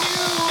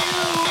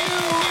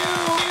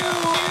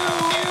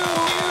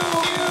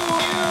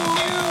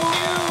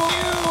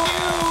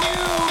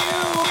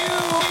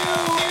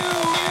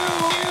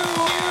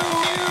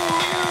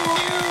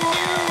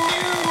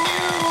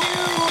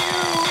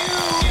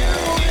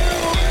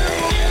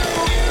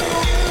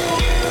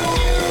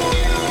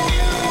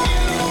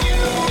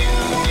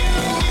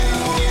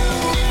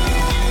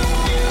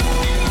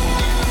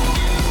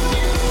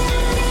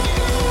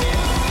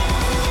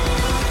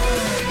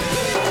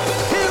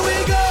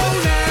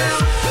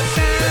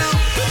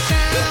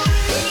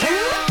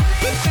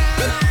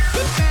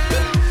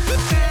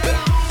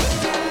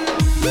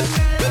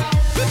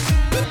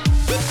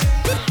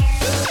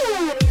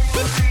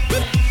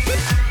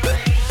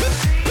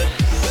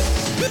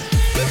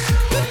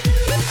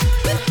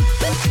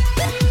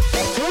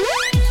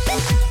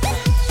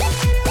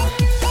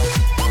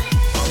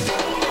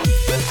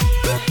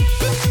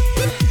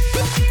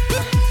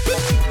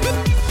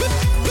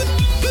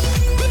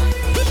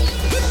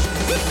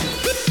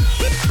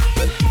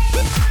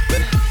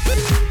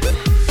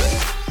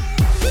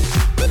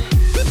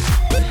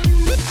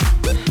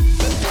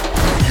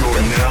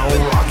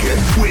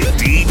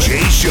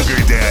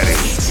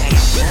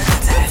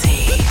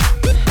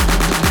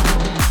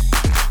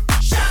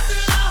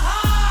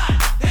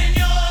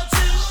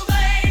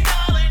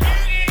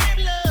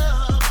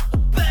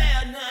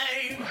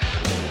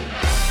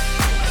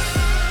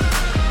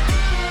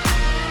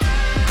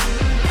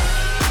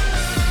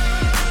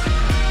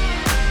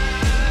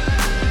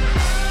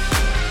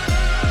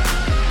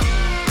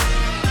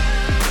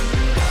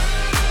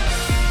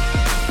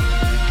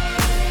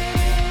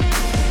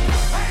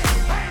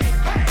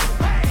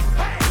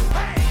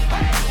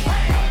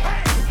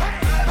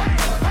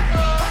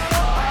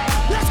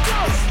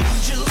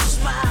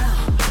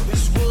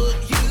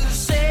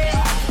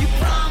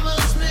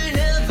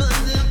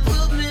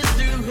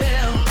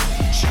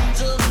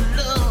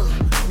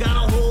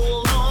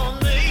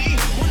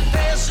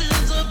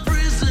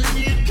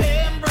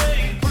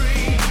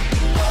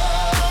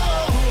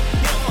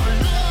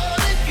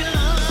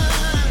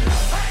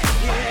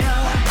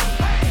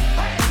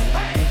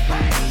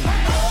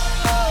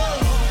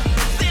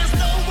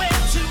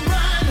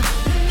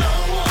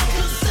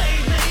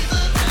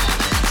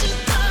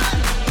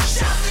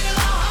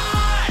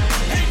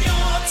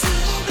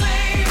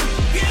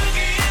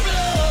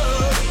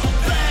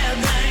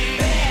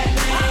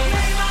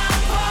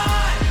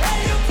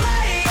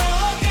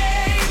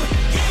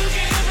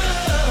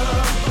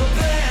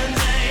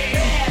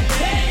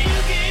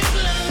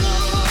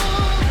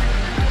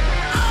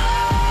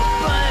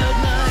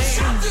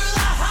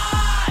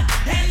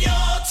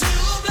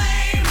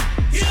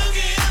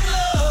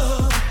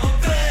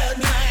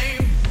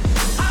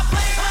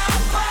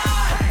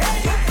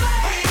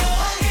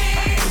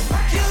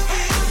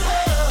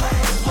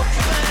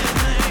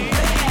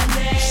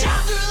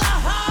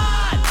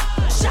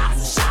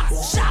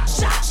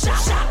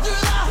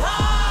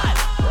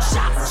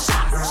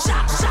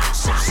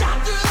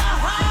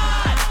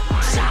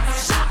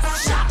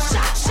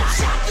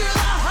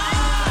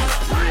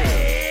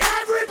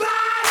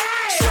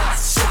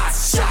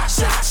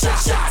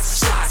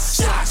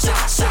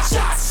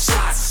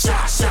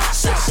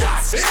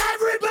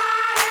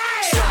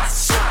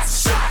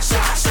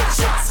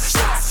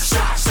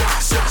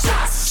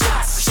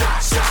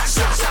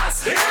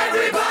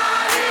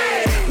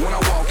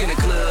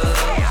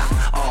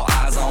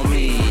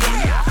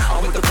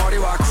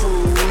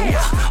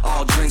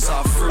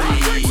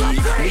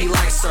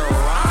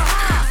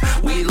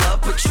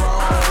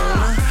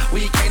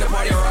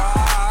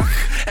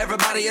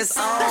 it's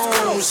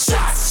on.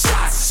 Shots,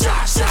 shots,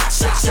 shots, shots,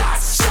 shots,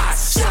 shots,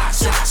 shots, shots,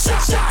 shots,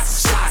 shots,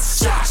 shots, shots,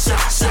 shots,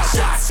 shots, shots,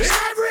 shots.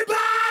 Everybody!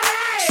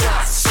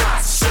 Shots,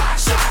 shots,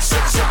 shots, shots,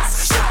 shots,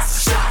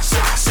 shots, shots,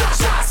 shots,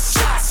 shots, shots,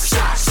 shots,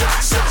 shots,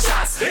 shots, shots,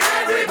 shots.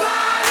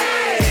 Everybody!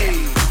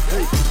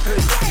 Hey, hey,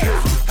 hey,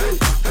 hey, hey,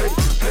 hey,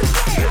 hey,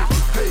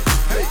 hey,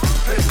 hey,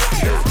 hey,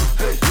 hey,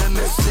 hey. Let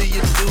me see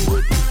you do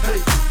it. Hey,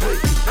 hey,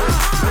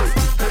 hey,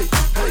 hey,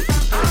 hey,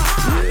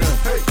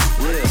 hey,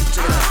 yeah,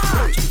 check it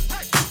out.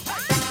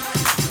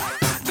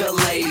 The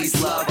ladies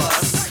love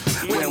us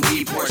when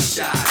we pour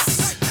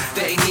shots.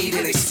 They need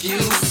an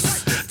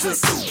excuse to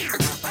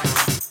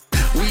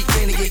we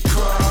finna get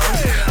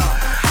crunk.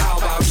 How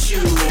about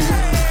you?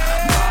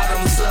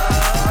 Bottoms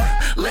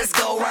up. Let's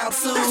go round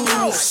two.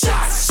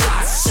 Shots,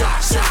 shots,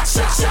 shots, shots,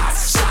 shots, shots,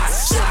 shots,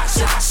 shots,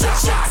 shots,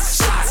 shots, shots,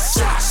 shots,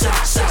 shots,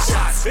 shots, shots,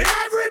 shots.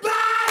 Everybody!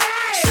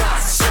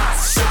 Shots,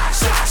 shots, shots,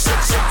 shots,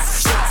 shots,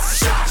 shots,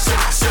 shots,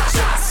 shots, shots,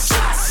 shots,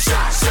 shots,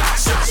 shots,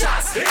 shots, shots,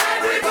 shots.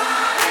 Everybody!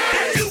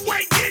 If you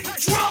ain't getting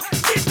drunk,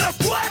 get the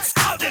butts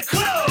out the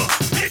club.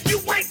 If you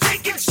ain't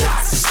taking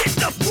shots, get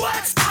the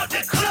butts out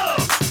the club.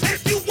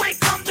 If you ain't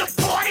come to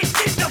party,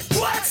 get the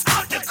butts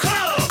out the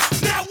club.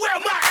 Now where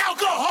my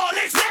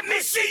alcoholics? Let me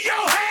see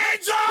your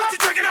hands up. What you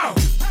drinking on?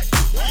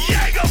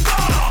 Jaeger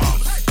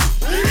bombs,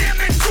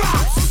 lemon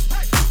drops,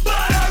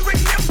 buttery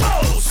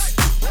nipples,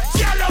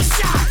 yellow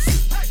shots,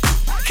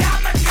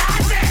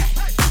 kamikaze,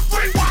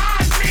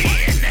 rewind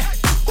men.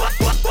 What?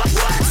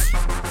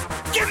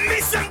 Give me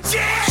some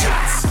jazz.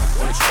 Shots.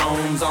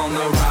 Patron's on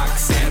the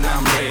rocks and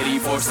I'm ready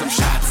for some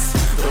shots.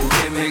 The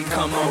women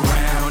come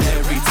around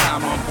every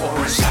time I'm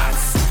pouring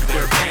shots.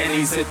 Their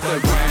panties hit the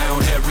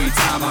ground every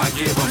time I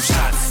give them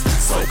shots.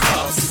 So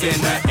cups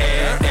in the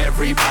air,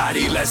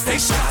 everybody, let's take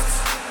shots.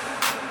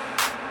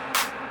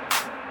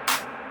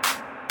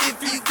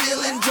 If you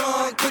feeling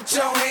drunk, put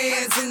your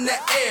hands in the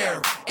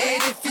air.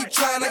 And if you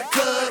tryna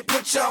cut,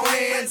 put your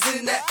hands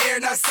in the air.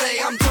 Now say,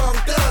 I'm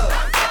drunk up.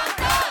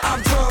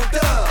 I'm drunk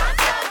up.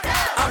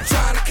 I'm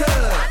tryna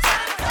cut.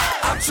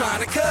 I'm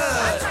tryna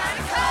cut.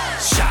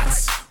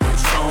 Shots.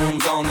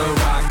 Patron's on the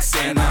rocks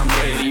and I'm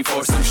ready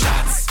for some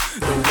shots.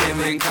 The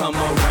women come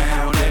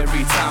around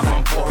every time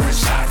I'm pouring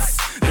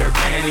shots. Their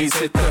panties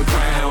hit the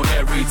ground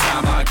every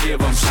time I give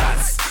them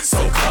shots.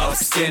 So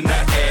cups in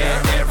the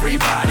air,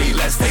 everybody,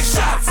 let's take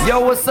shots. Yo,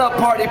 what's up,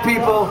 party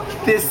people?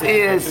 This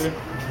is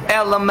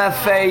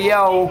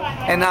LMFAO,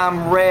 and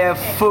I'm Rev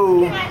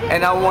Foo,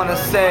 and I want to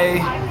say,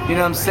 you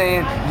know what I'm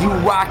saying, you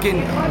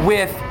rocking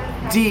with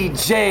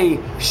DJ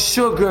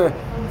Sugar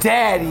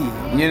Daddy,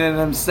 you know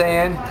what I'm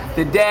saying?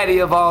 The daddy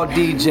of all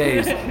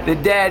DJs, the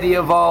daddy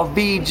of all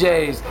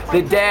VJs,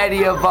 the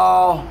daddy of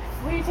all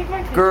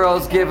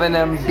girls giving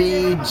them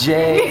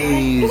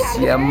BJs,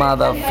 ya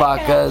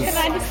motherfuckers.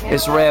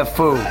 It's Rev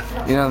Foo,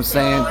 you know what I'm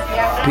saying?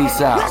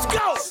 Peace out. Let's go.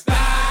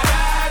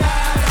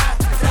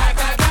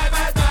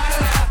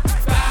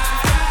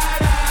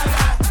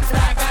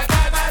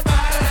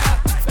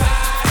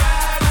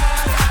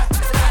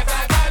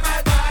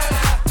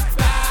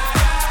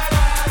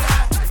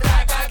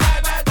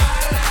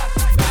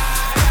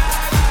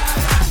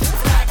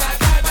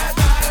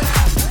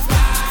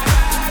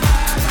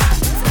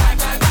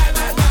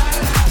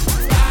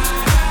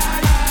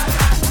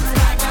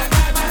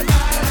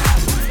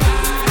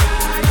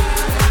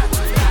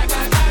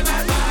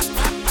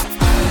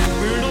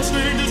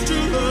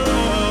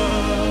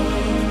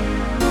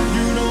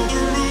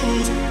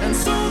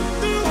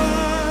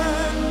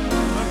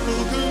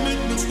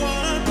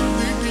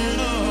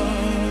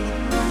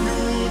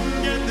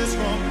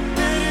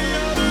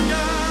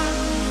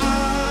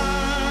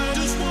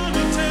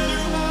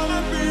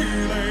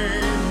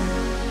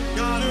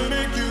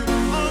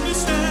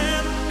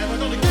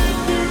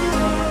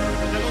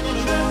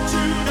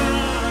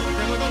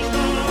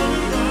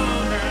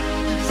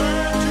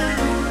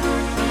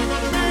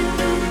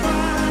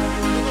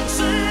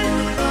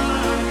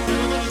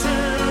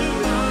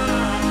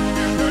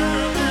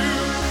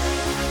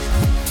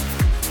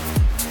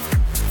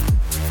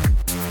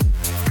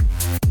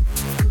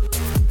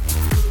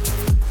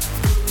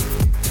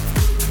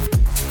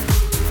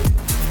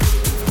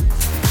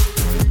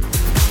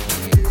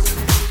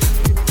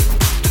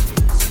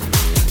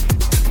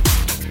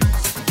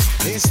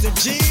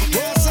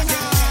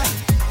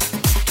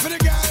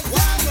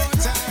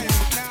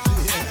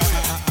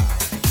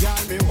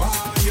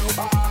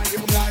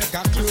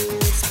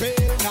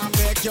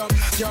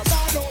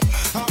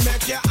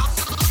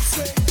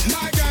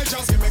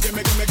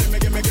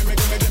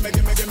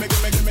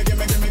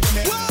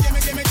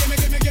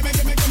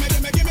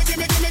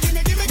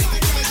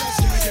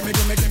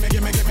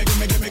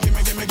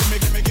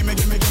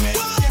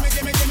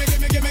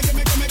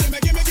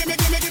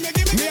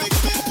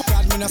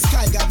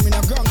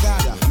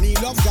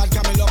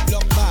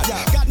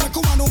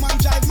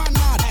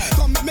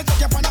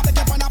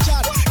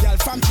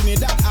 From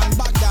Trinidad and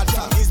Baghdad,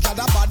 from Isla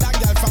da Bada,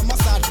 girl from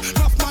Mossad.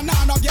 Enough man,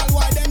 no girl,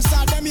 why them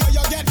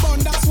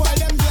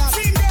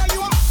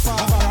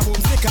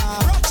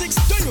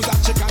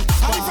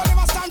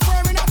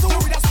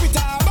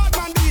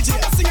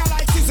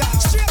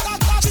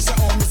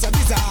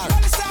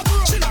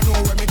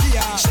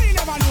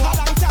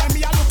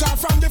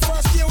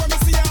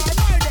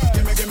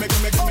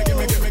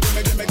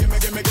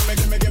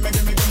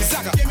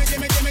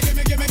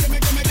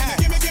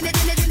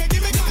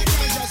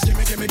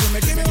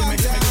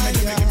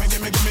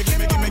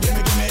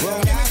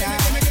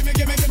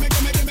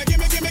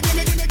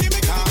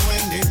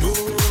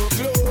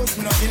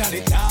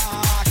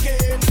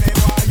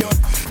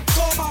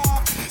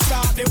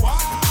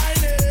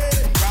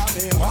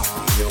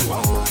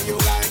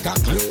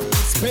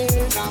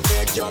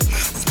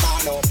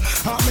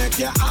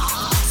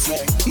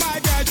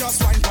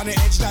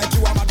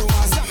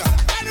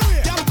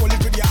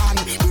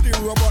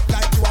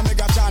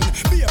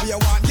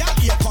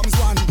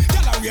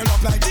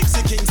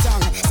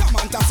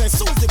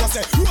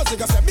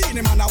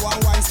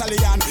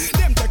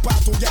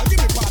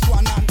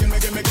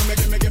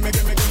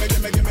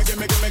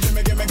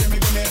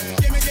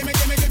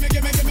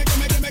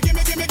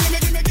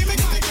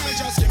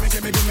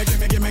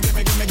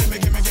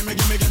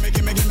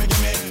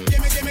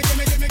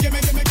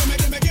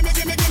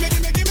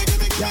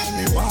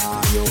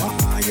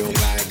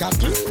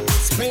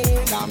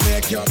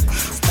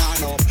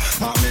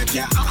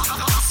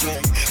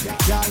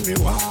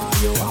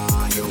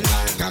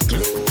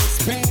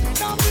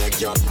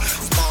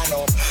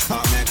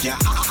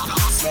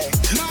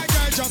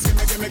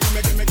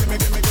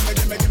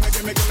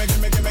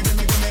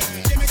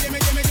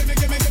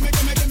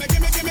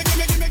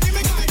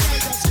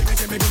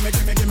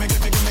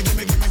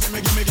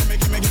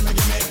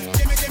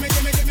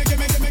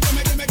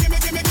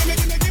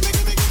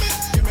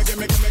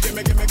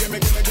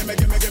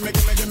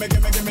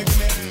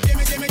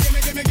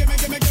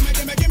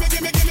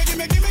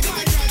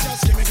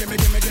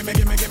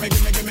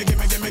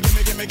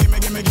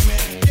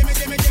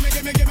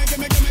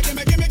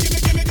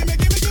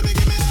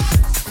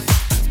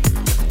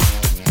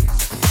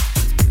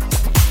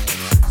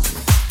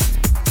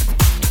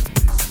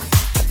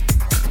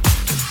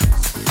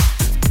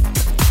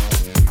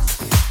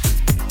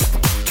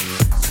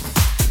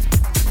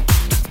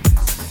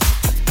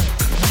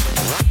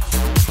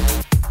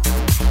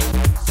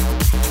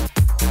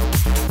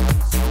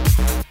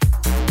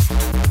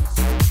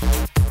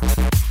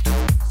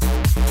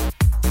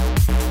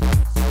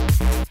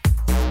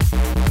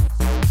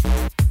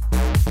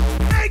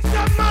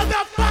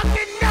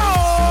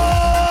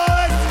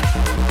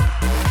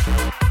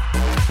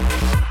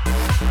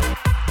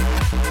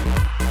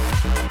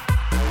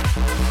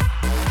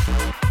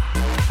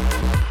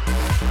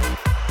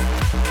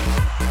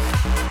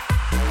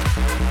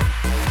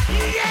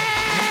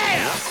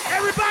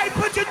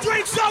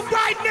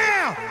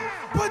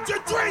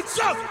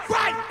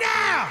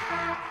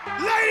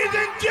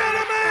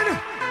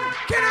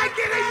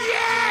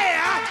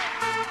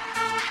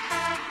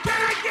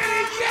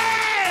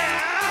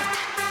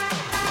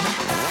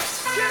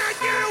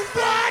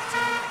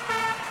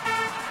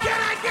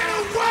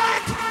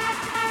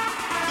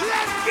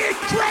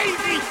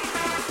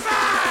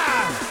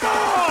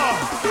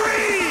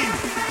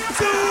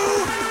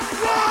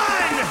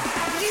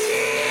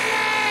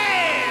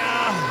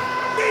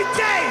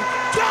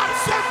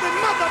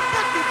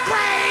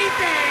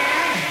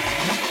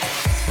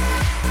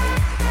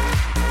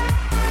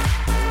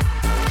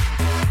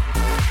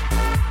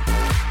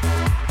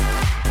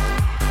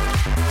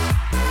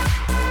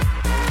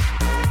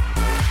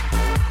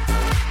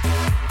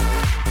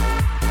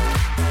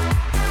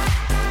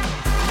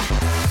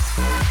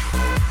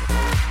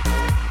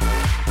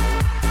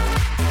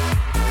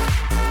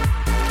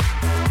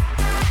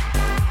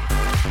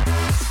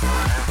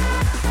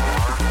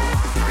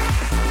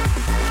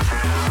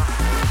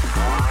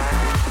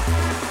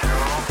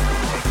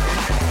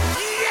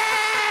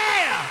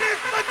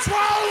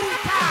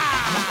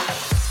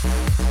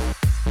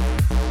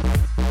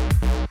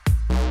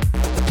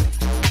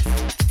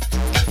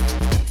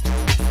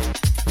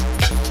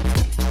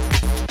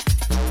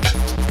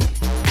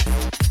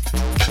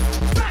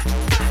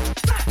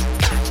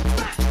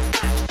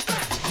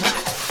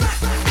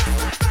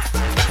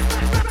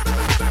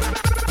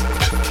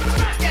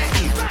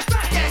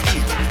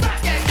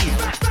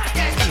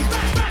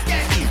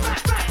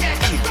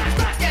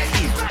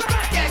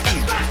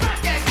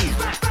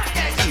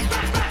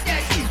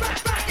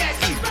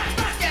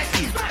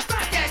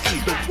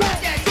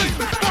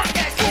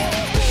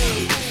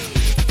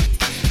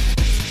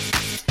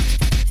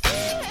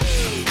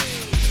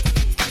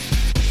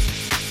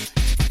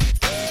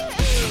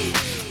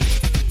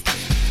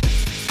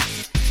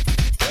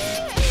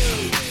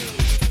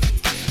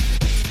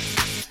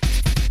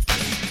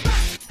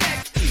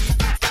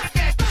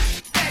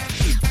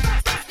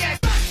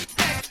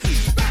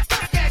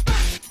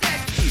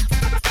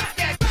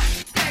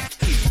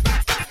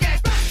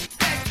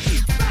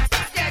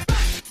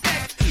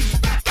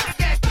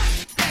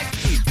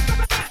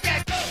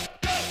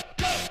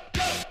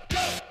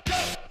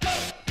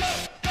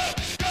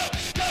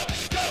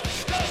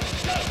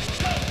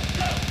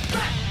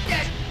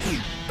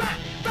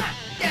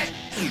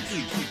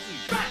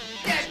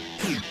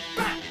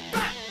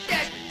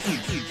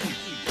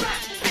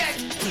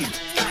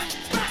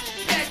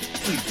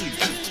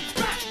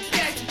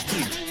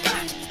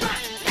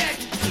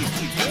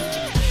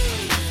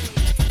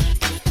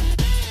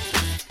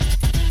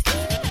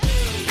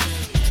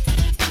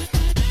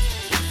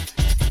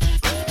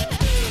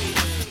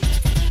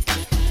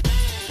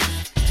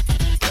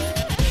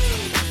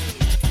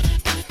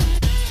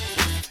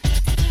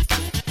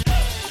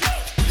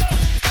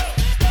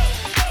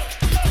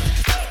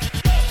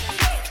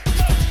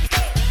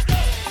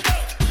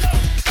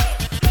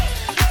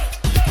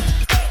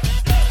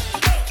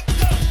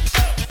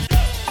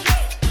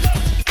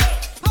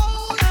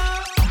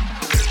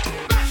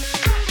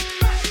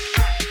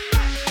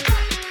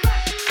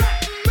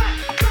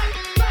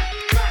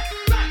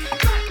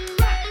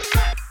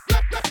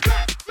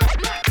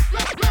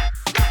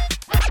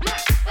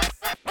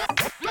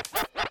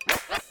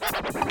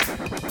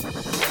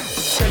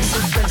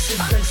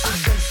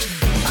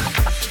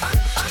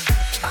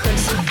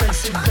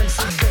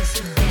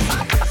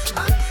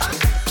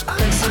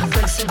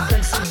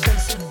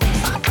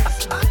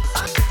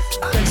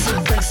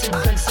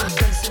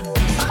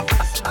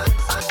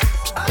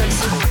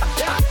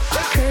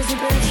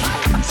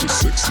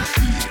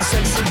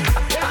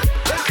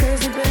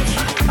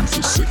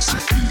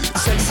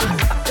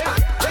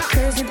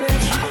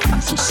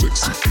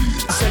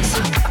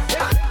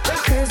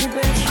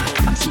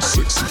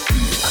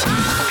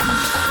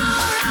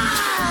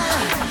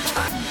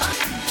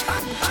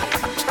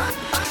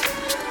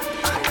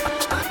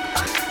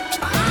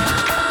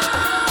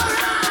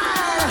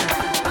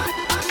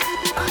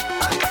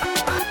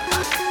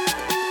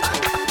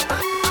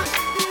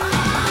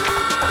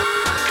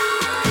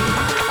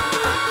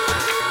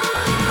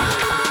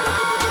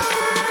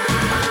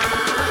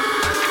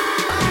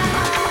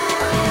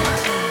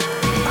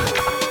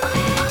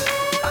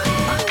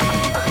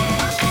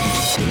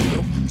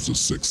a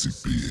sexy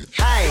bitch.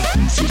 Hey,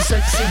 she's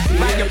sexy bitch.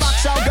 Man, you fuck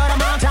so good,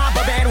 I'm on top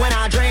of it when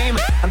I dream.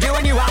 I'm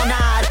doing you all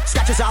night,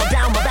 scratches all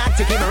down my back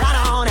to keep me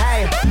right on.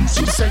 Hey,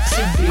 she's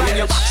sexy bitch. Man,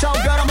 you fuck so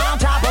good, I'm on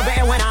top of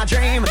it when I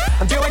dream.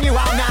 I'm doing you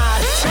all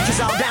night, scratches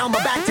all down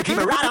my back to keep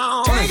me right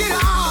on. Take it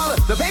all,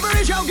 the paper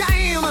is your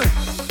game.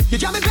 You're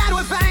jumping bad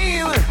with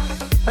fame.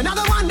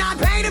 Another one not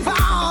paid in full.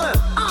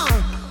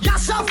 You're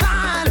so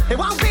fine, it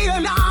won't be a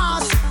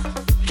loss.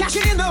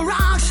 Cashing in the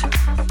rocks,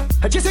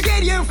 just to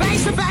get you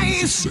face to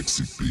face.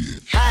 Sexy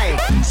bitch. Hey,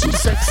 she's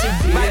sexy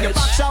bitch. Man, you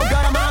fuck so good,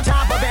 I'm on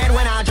top of it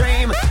when I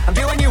dream. I'm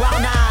doing you all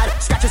night,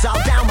 scratches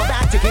all down my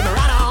back to keep me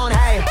right on.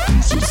 Hey,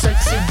 she's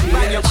sexy bitch.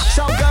 Man, you fuck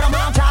so good, I'm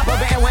on top of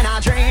it when I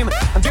dream.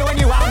 I'm doing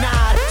you all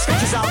night,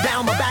 scratches all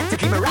down my back to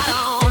keep me right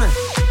on.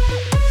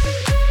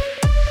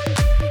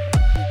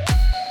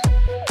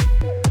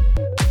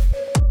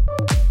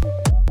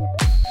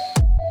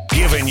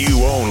 Giving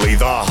you only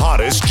the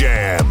hottest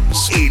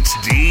jams. It's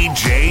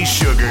DJ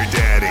Sugar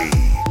Daddy.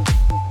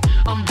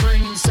 I'm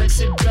bringing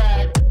sexy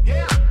back.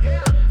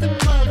 The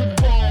mother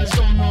boys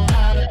don't know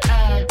how to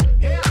act.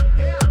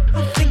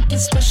 I think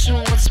it's special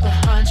what's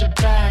behind your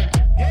back.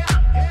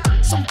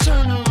 So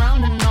turn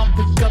around and I'll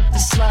pick up the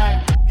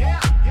slack.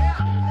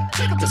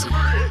 Pick up this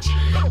bridge.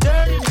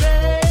 Dirty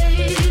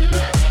babe,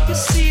 you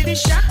see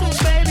these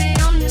shackles, baby,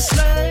 I'm your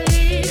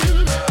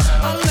slave.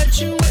 I'll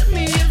let you with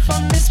me if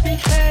I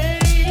misbehave.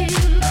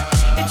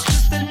 It's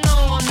just that no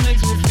one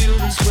makes me feel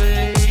this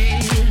way.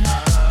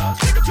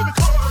 Take it to the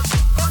car.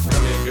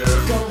 Come here, girl.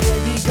 Go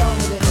heavy, go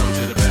with it. Come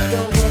to the back.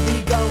 Go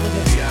heavy, go with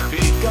it. VIP.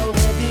 Go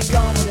heavy,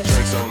 go with it.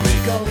 Drinks on me.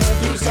 Go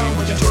heavy, go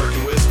with it.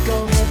 Working with. Go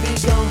heavy,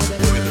 go with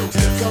it. Look at those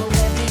hips. Go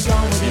heavy, go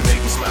with it. You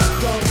make me smile.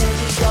 Go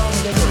heavy, go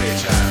with it. Go ahead,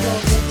 child. Go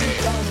heavy,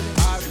 go with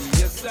it. I'll be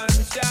your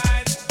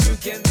sunshine. You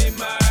can be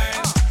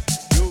mine.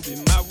 You'll be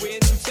my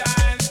wind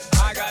chime.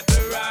 I got the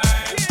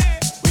rhyme.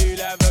 We'll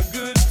have a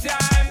good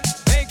time.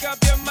 Make up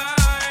your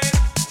mind.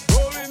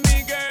 Roll with me,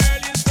 girl.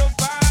 You're so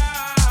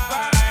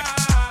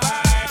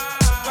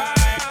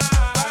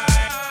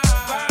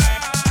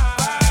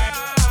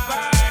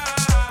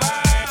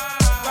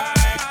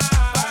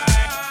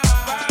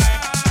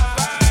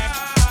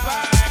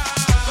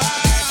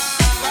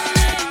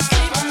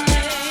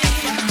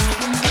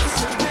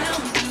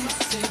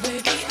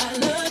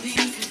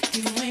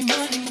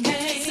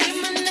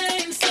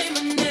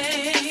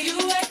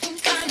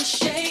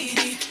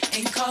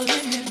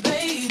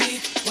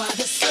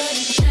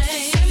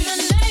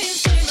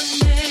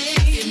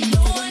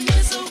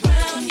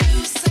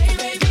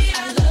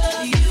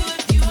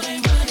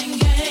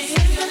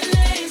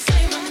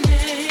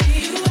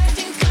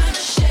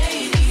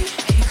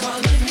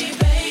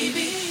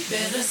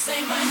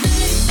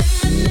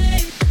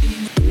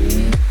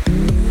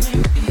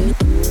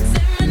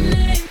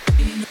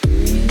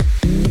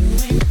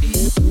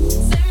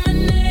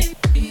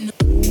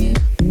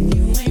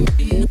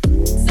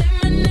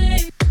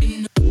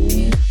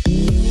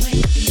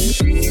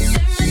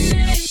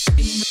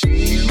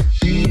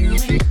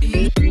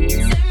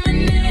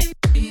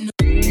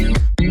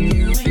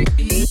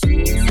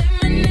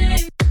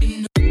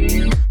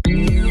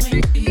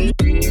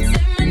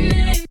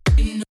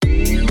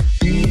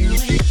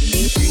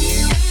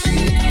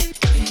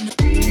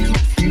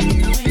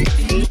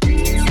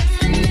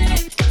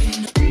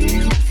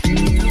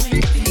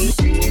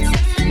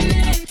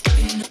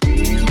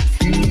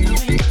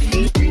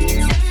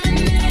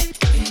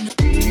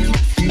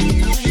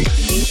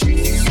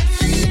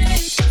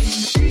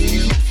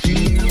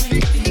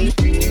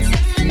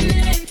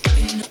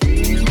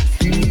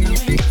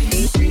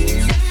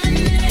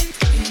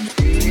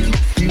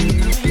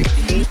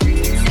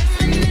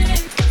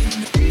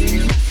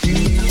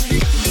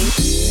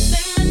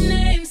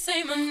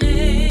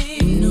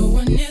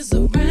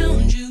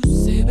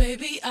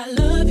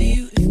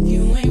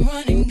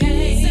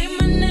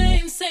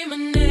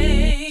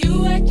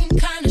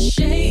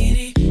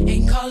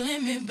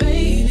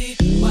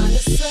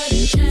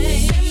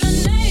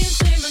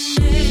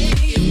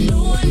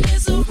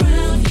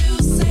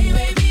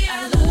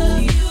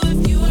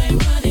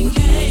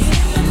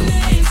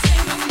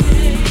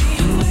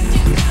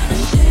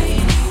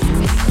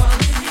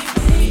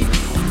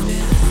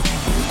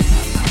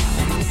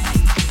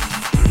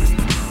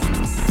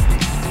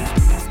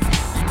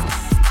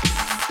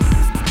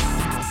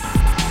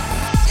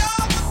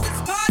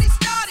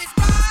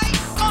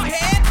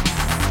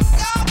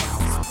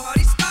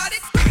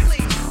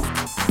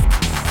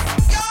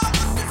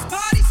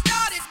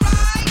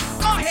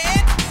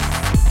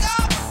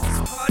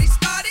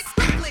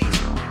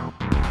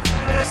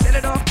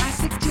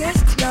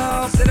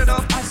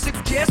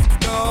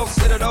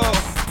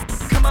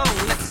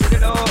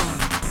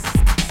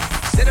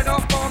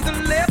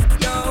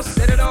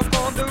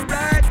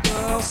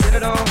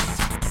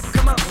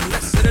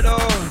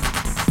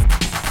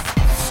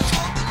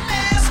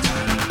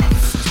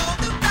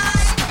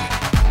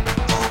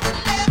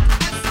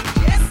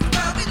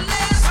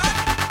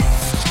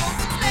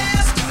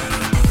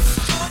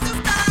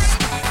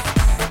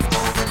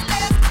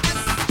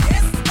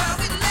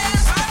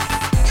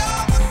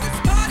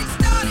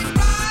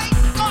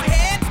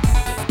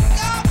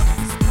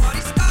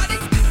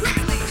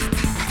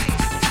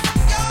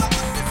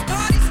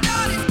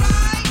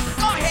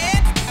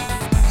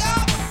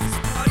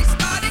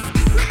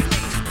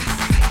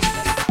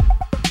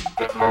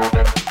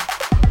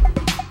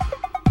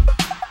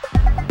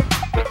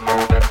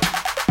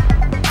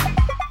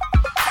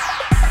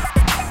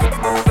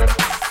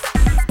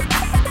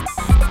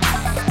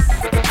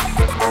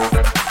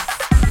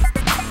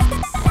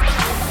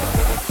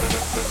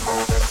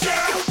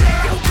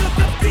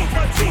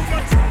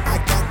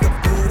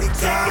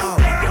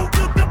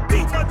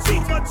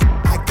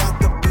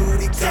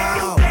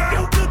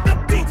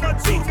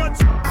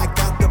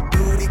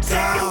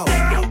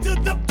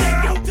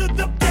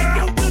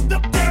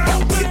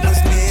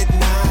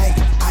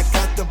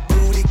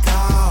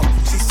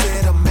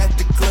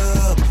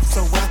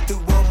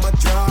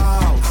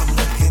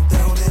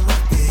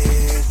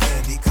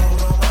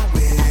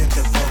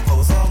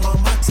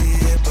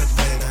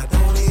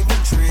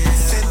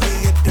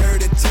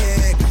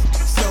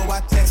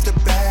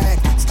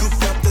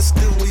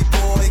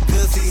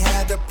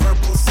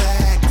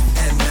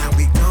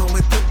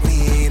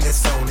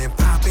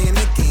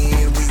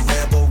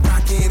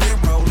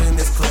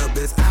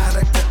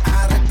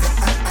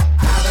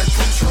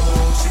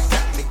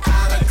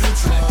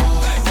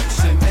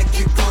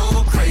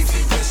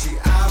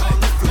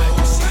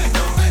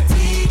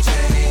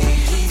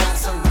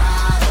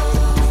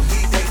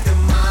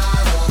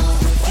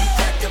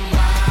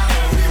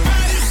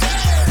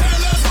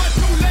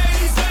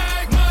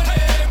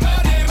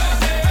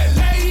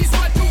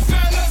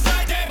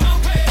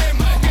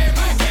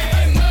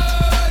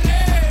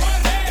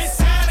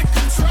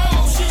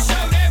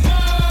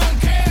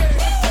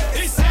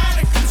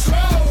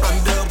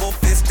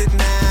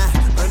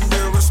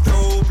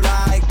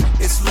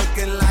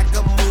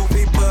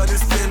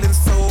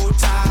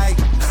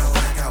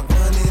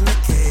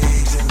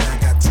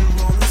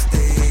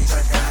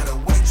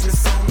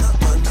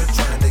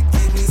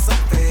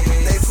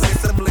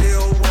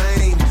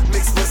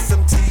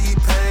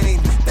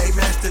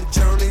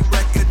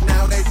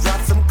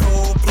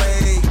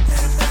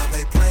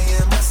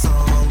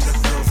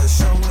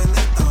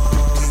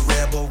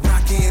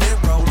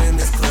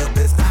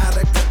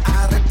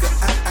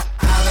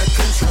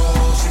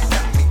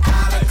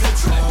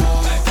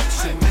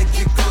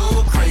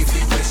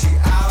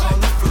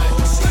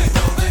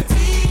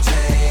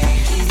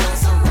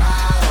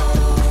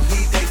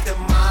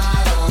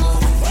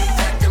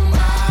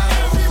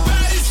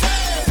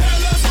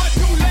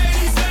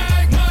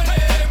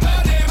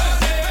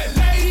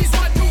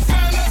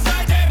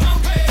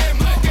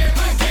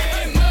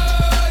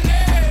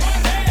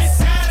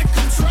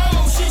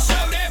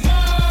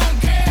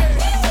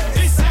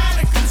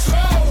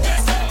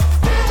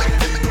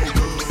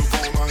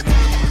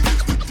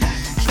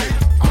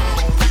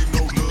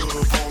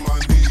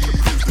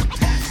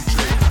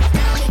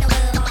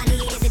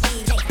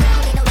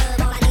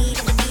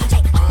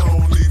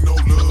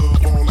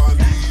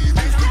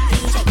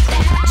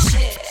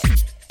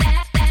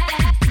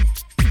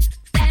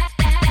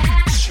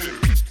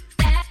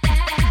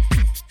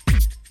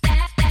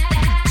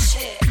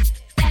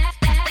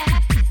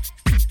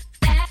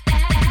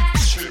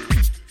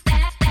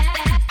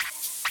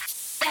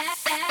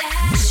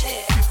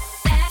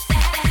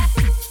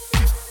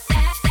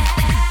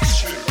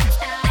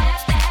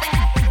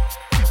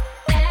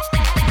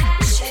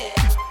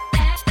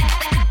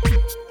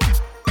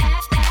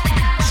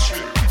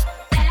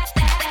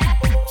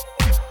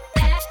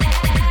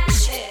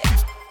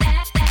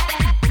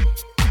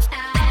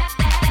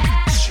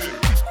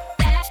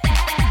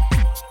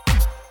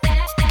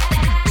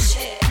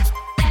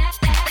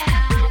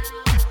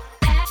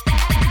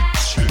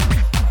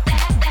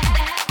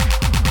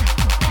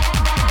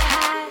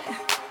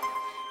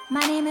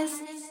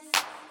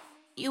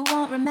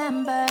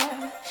remember.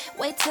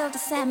 Wait till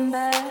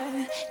December,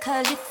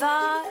 'cause you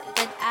thought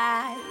that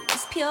I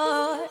was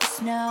pure as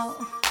snow.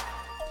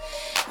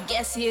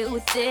 Guess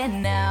you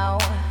didn't know.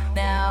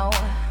 Now,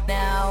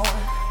 now,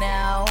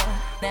 now,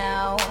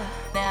 now,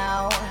 now,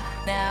 now,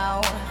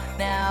 now,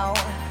 now,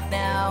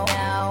 now,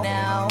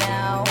 now,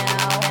 now,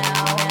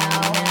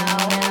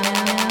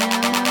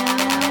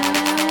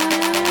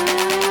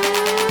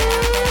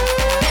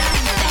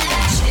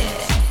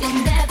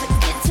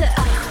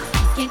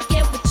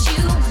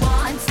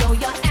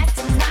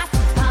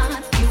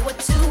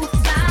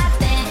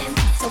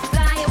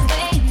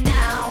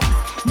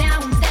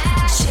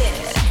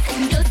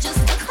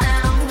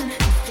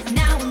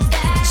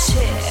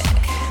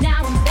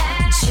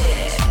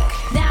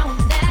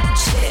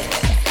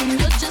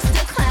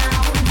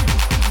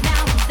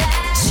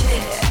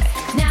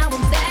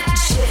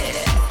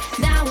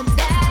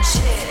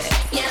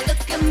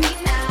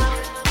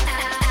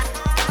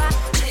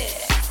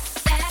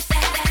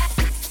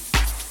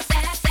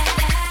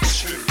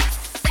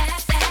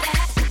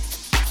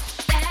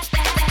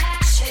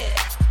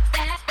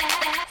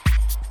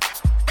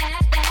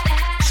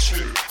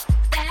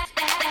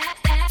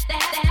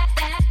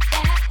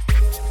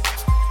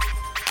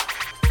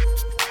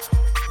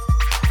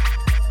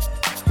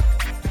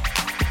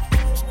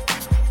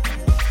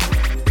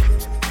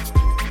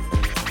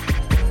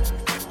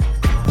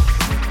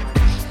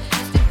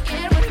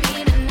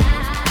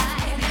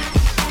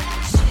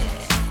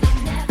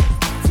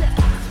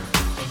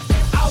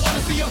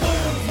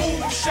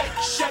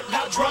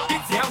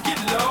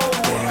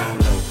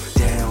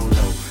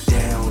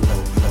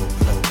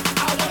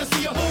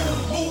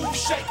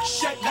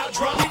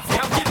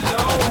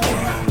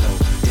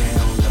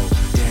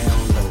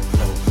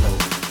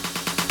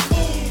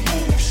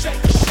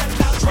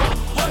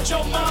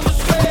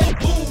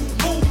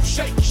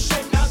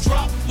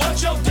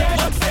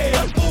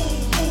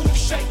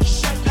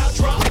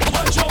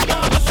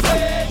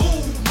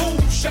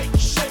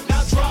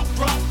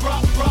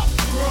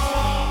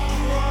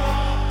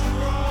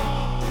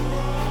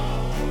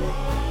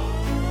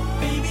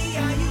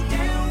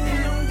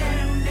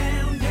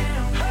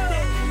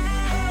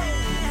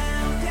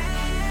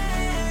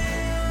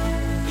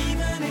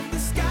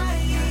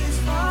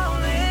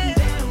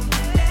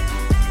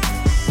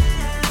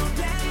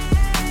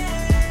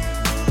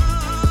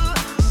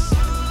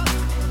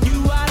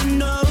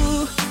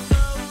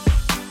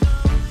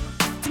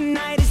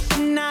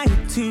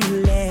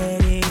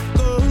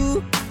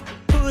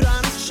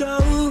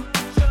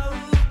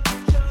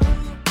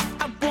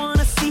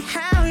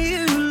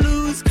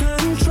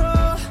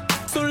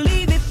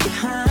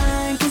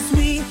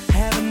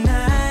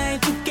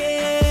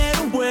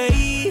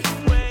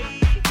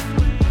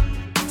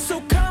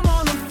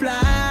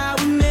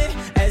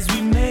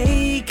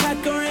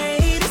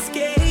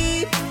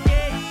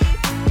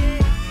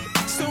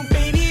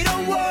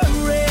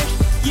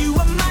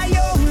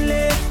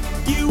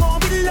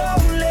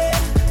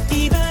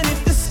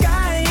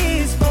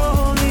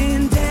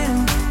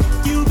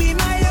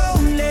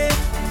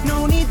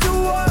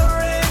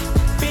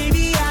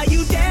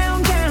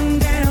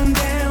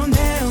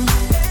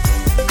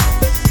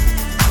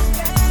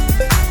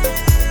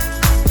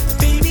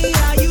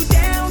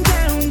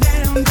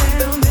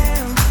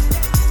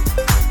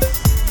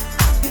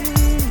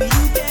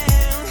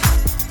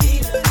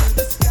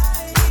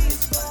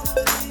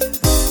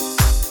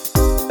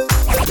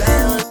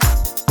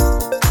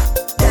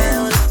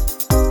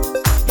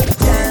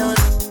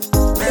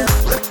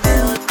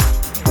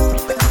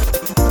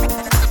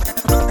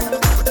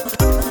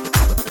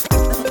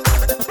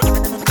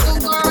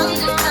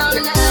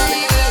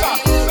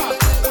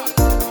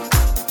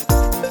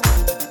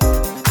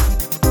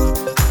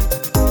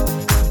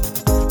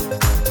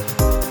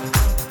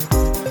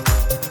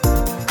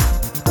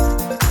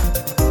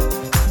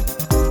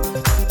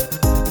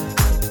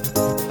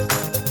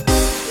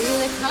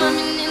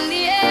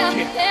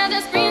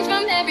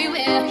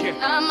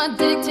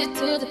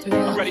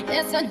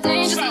 It's a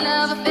dangerous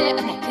love affair.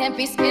 Can't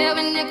be scared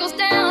when it goes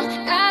down.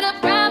 Got a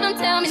problem?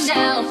 Tell me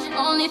now.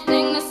 Only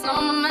thing that's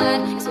on my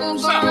mind is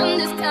who's gonna run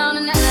this town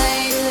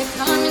tonight.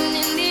 They're coming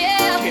in the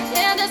air.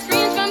 Yeah, there's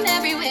screams from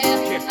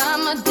everywhere.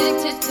 I'm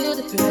addicted to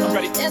the thrill.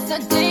 It's a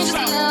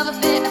dangerous love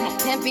affair.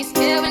 Can't be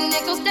scared when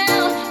it goes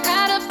down.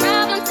 Got a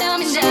problem? Tell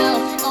me now.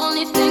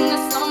 Only thing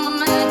that's on my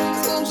mind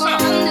is who's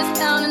gonna run this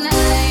town tonight.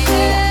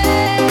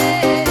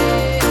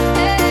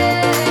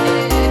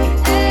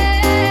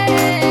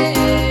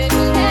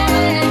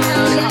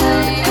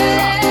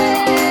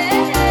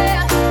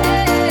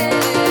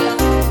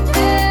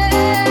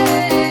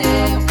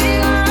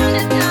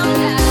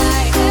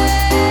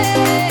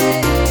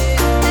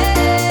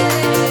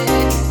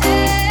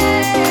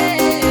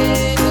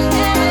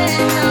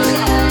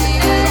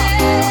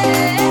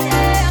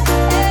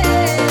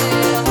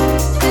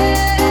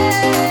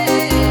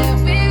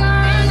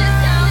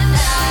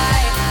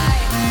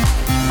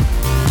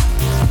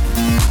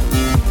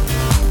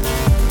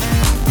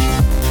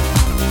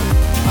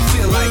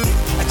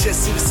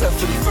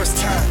 For the first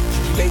time,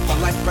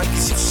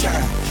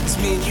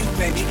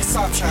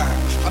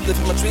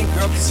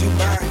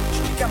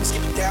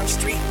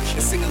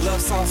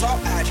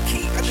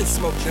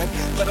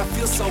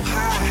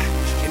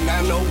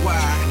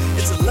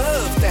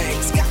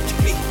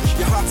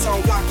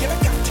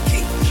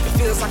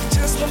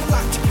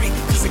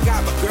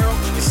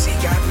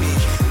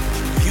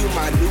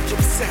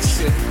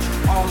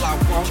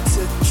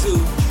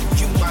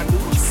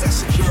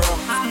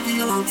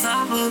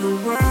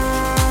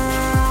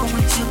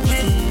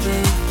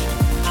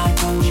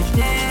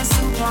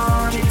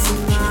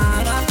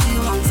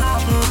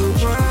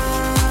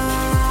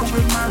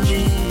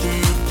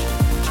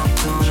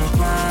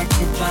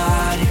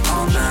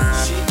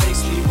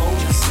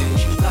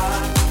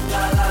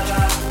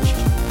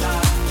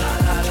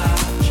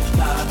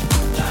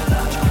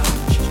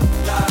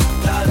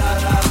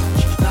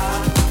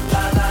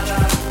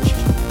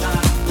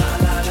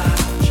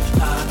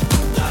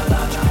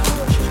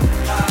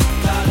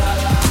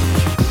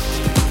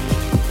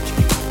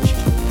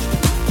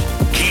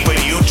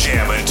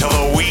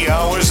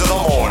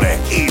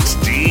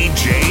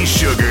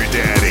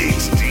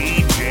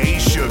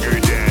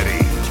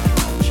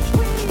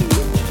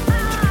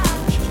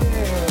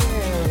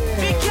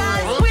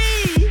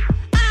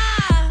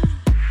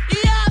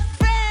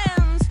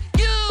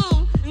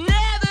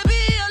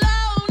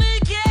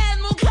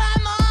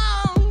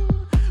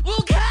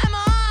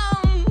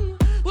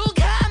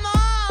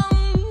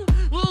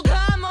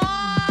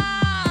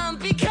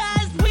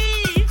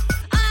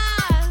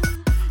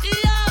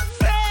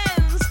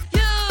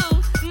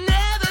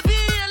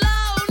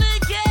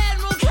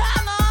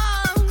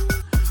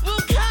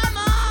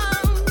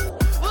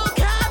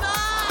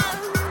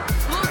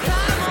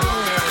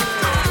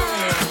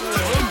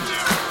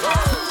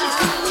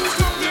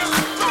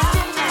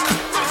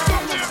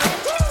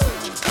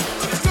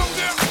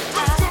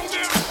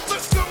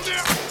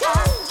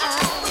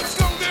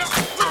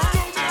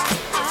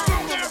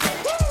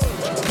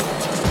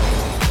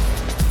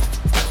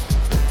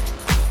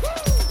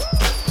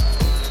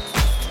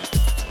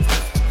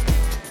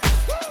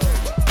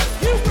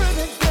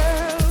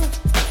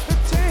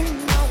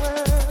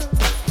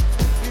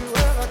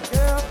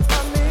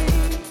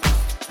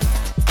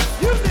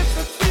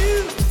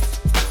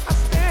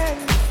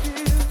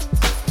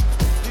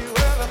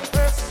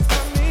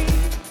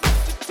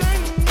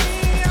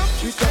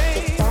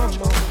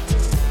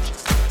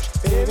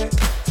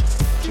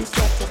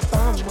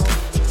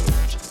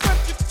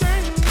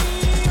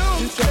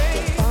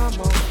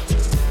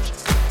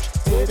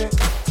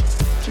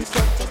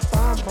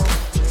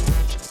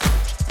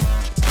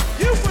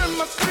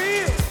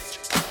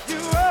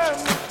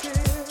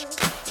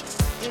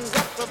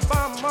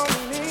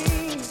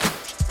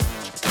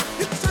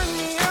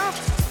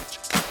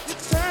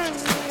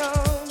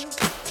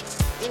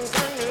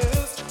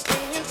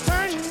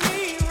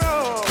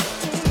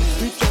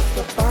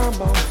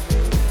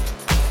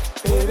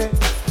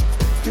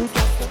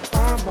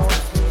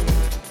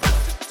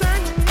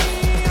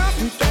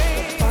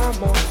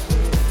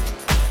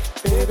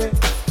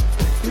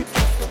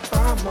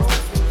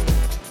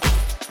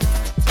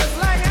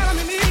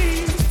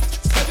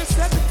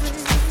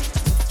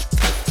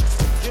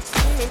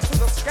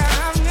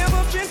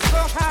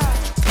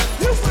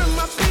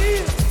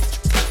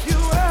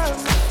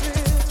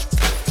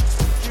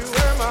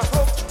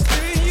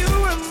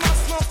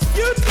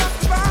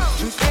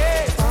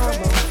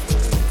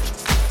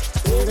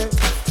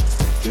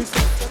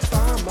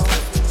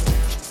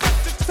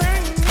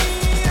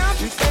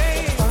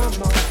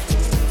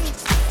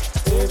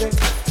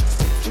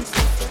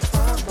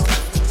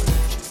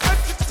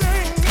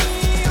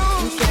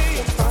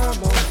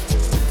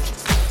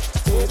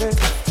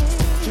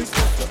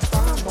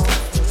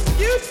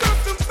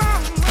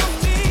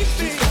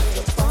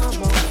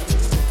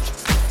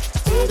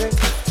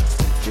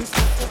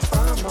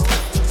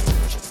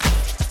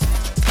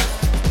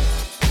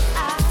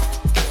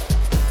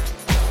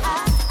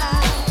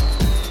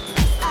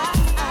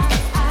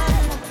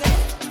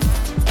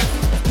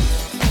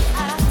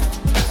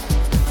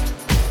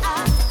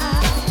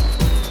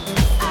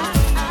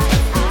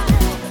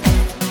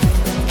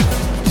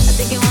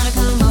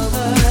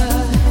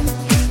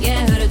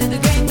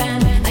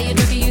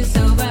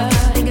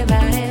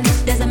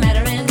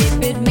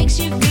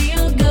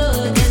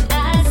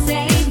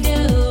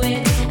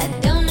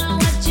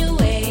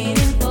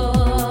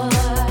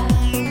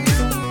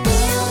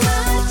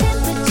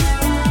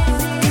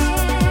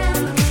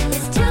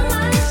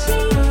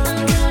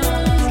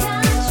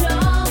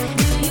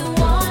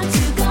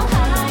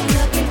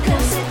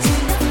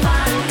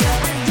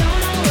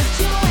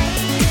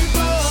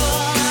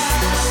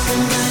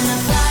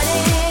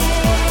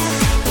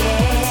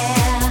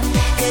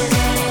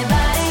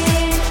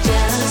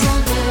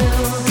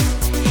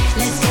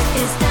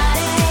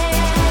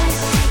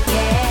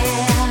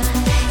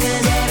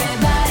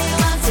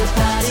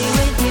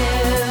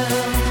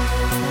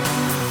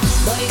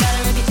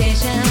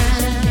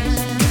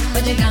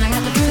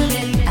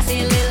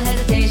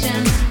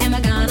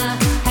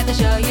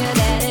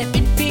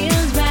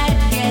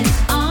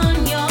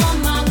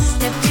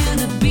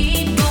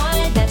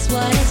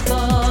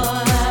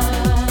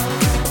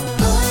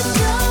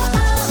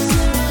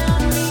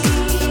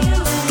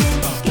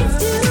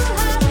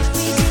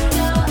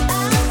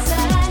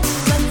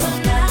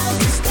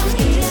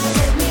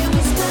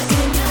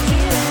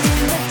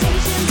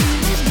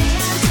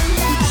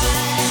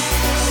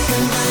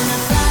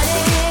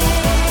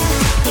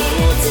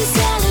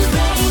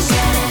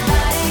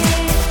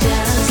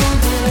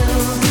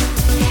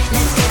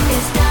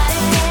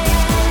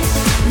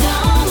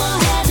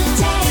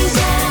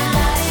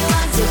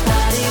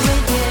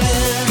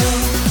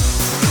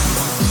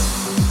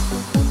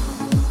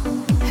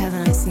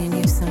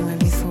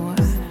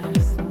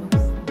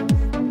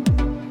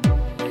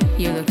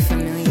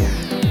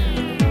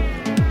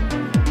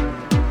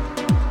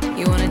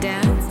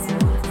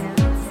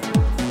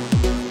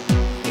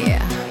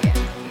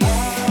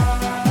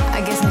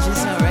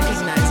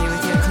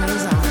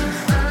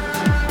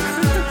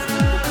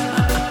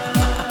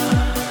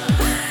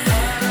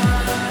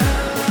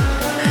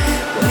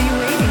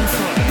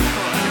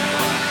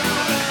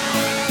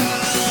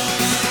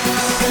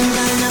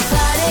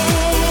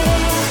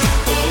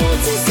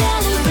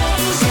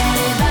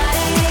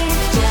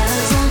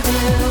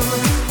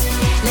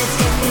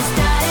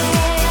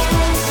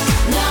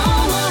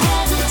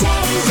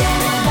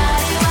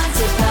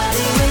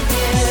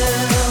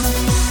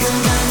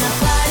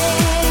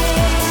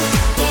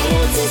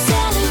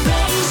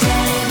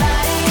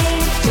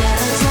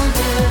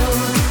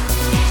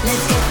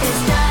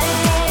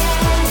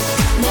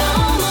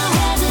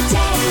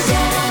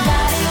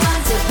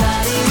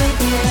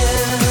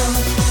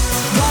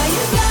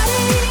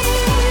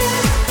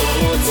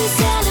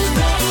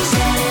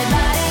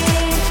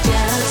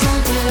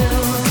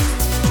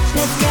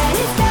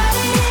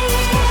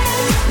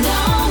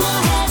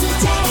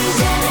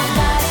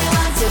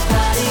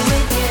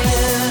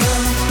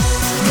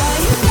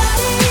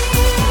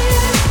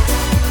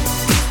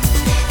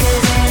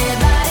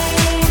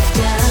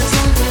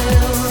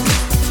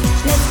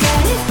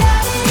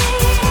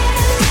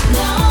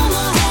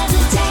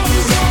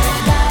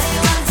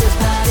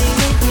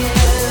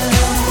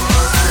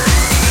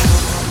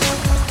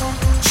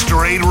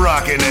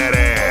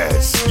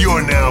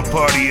 now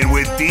partying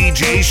with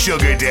DJ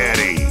Sugar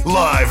Daddy,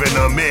 live in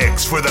the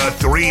mix for the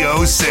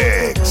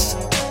 306.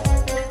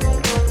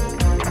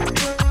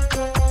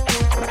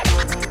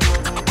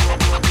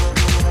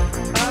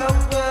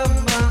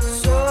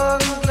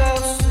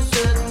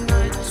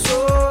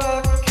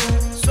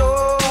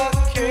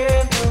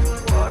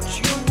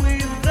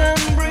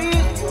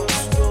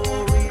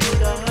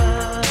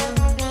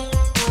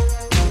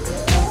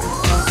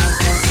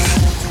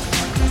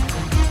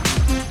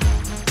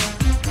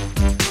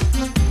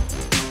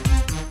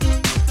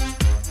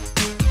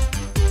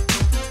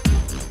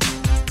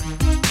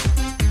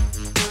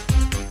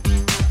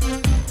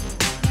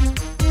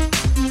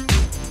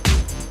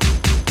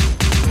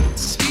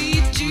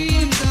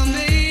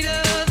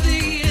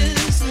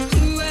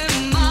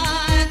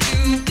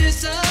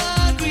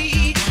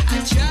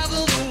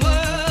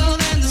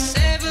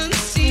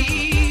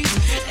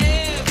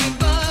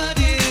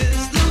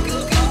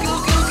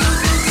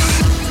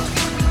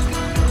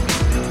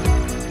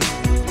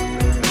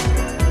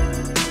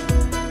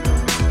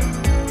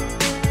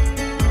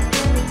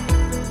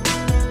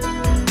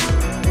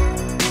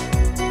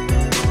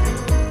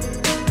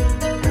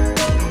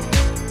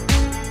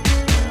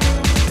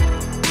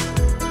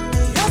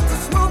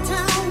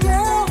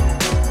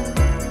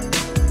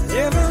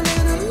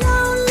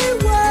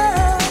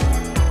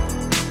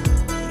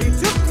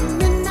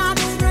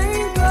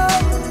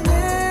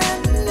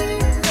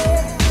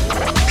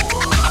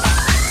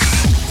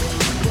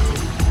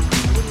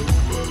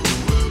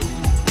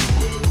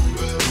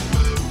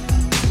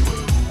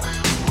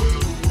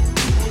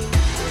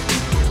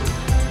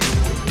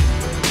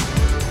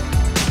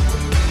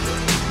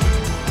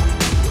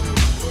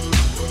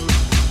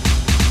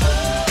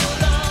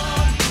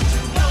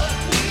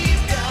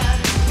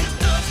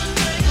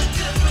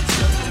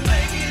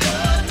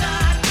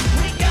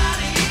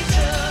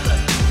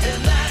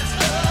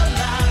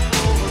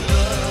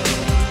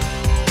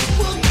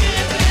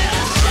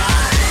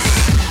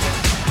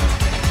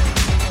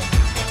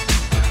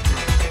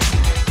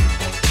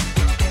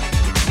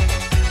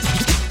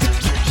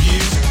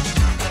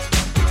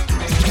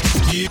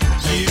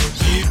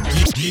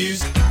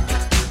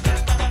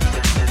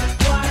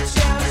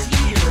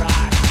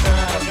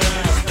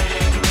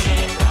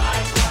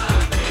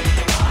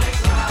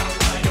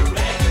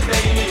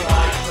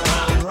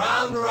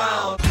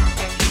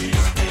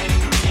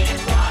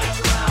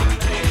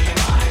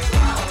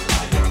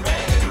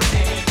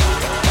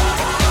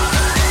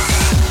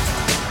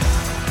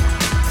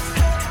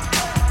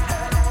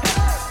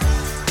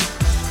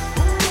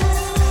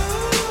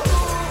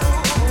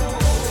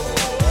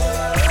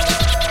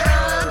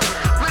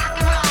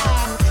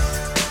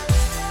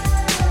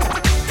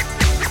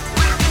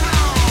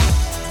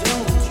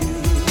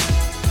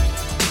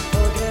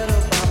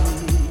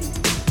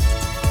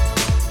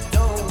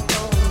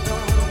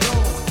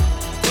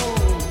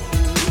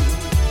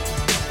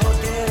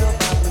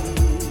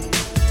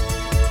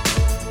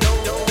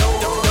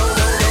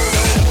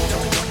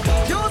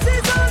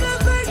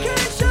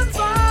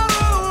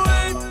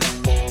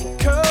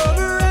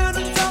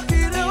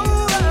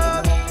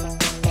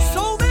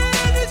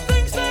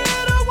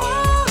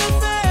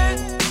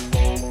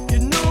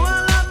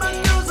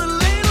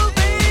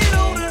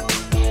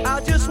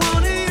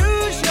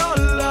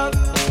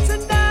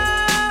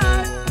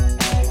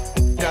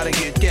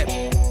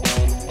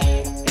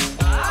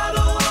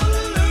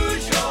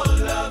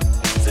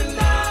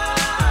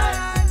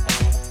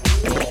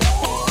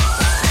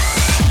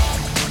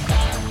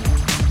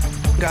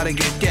 Gotta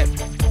get.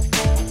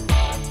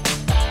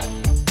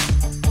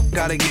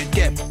 Gotta get.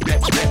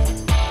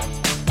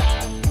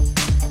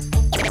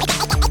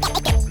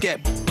 Get.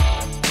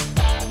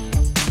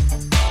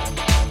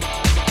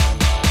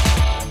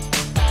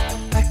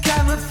 I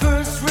got my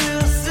first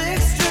real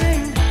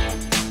six-string,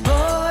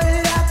 bought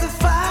it at the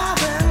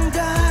 5 and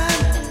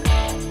dime,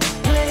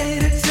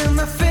 played it till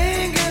my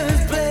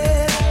fingers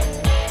bled.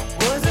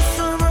 Was the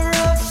summer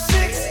of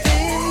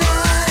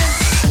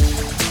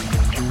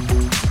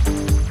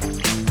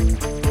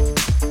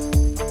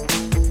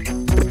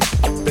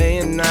 '69. Day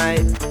and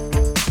night.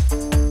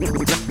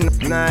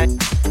 Night.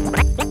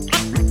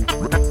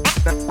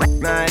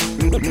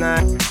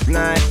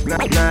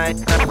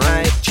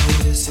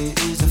 Jesse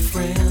is a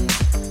friend.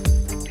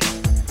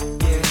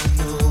 Yeah, I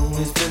know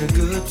he's been a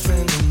good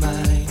friend of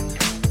mine.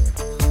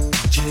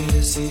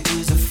 Jesse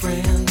is a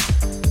friend.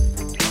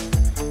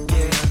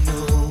 Yeah, I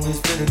know he's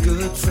been a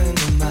good friend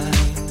of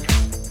mine.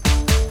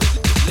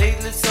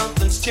 Lately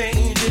something's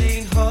changed, it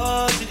ain't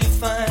hard to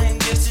define.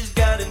 Guess he's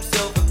got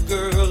himself a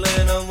girl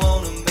and I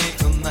wanna make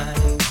her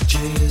mine.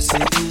 Jesse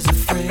is a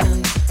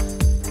friend.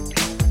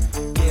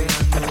 Yeah,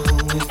 I know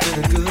he's been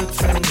a good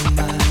friend of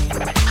mine.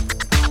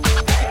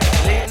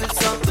 Lately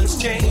something's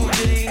changed,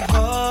 it ain't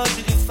hard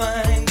to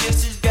define.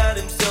 Guess he's got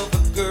himself a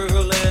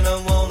girl and I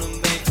wanna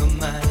make her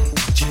mine.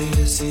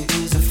 Jesse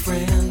is a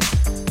friend.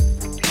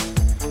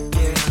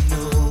 Yeah, I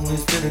know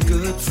he's been a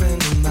good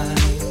friend of mine.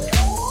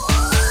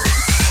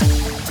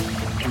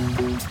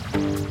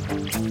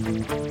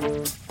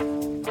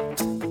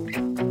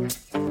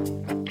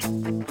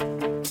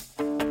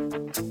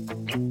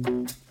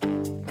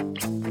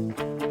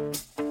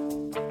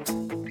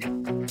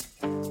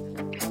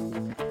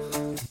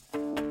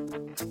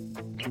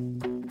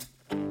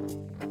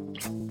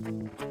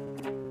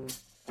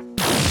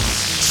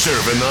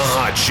 Serving the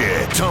hot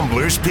shit.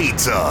 Tumblr's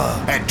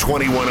Pizza at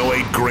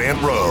 2108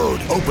 Grant Road.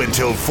 Open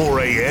till 4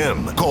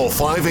 a.m. Call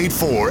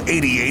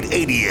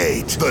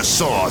 584-8888. The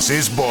sauce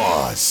is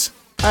boss.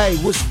 Hey,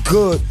 what's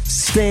good?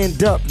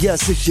 Stand up.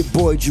 Yes, it's your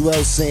boy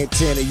Joel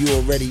Santana. You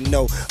already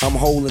know I'm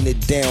holding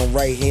it down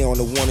right here on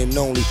the one and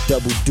only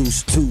Double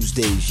Deuce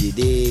Tuesdays, you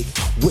dig?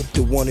 With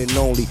the one and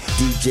only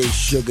DJ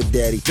Sugar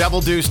Daddy.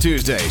 Double Deuce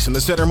Tuesdays in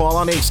the Center Mall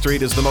on 8th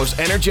Street is the most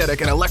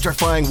energetic and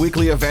electrifying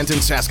weekly event in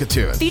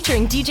Saskatoon.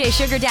 Featuring DJ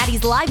Sugar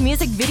Daddy's live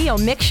music video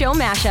mix show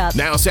mashup.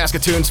 Now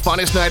Saskatoon's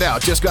funnest night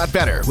out just got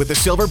better with the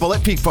Silver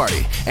Bullet Peak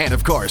Party. And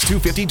of course,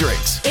 250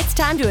 drinks. It's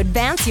time to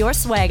advance your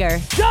swagger.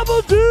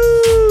 Double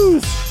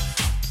Deuce!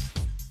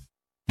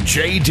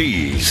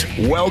 JD's,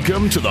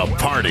 welcome to the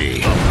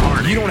party.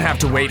 You don't have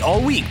to wait all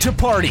week to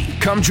party.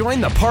 Come join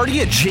the party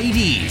at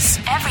JD's.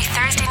 Every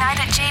Thursday night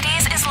at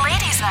JD's is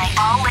Ladies Night.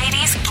 All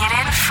ladies get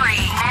in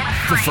free.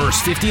 The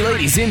first 50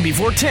 ladies in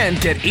before 10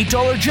 get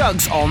 $8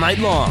 jugs all night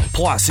long.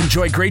 Plus,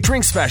 enjoy great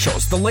drink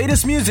specials, the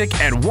latest music,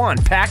 and one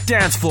packed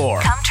dance floor.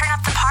 Come turn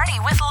up the party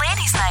with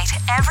Ladies Night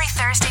every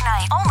Thursday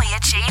night, only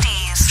at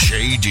JD's.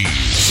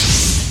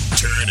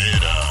 JD's, turn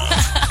it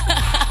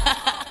up.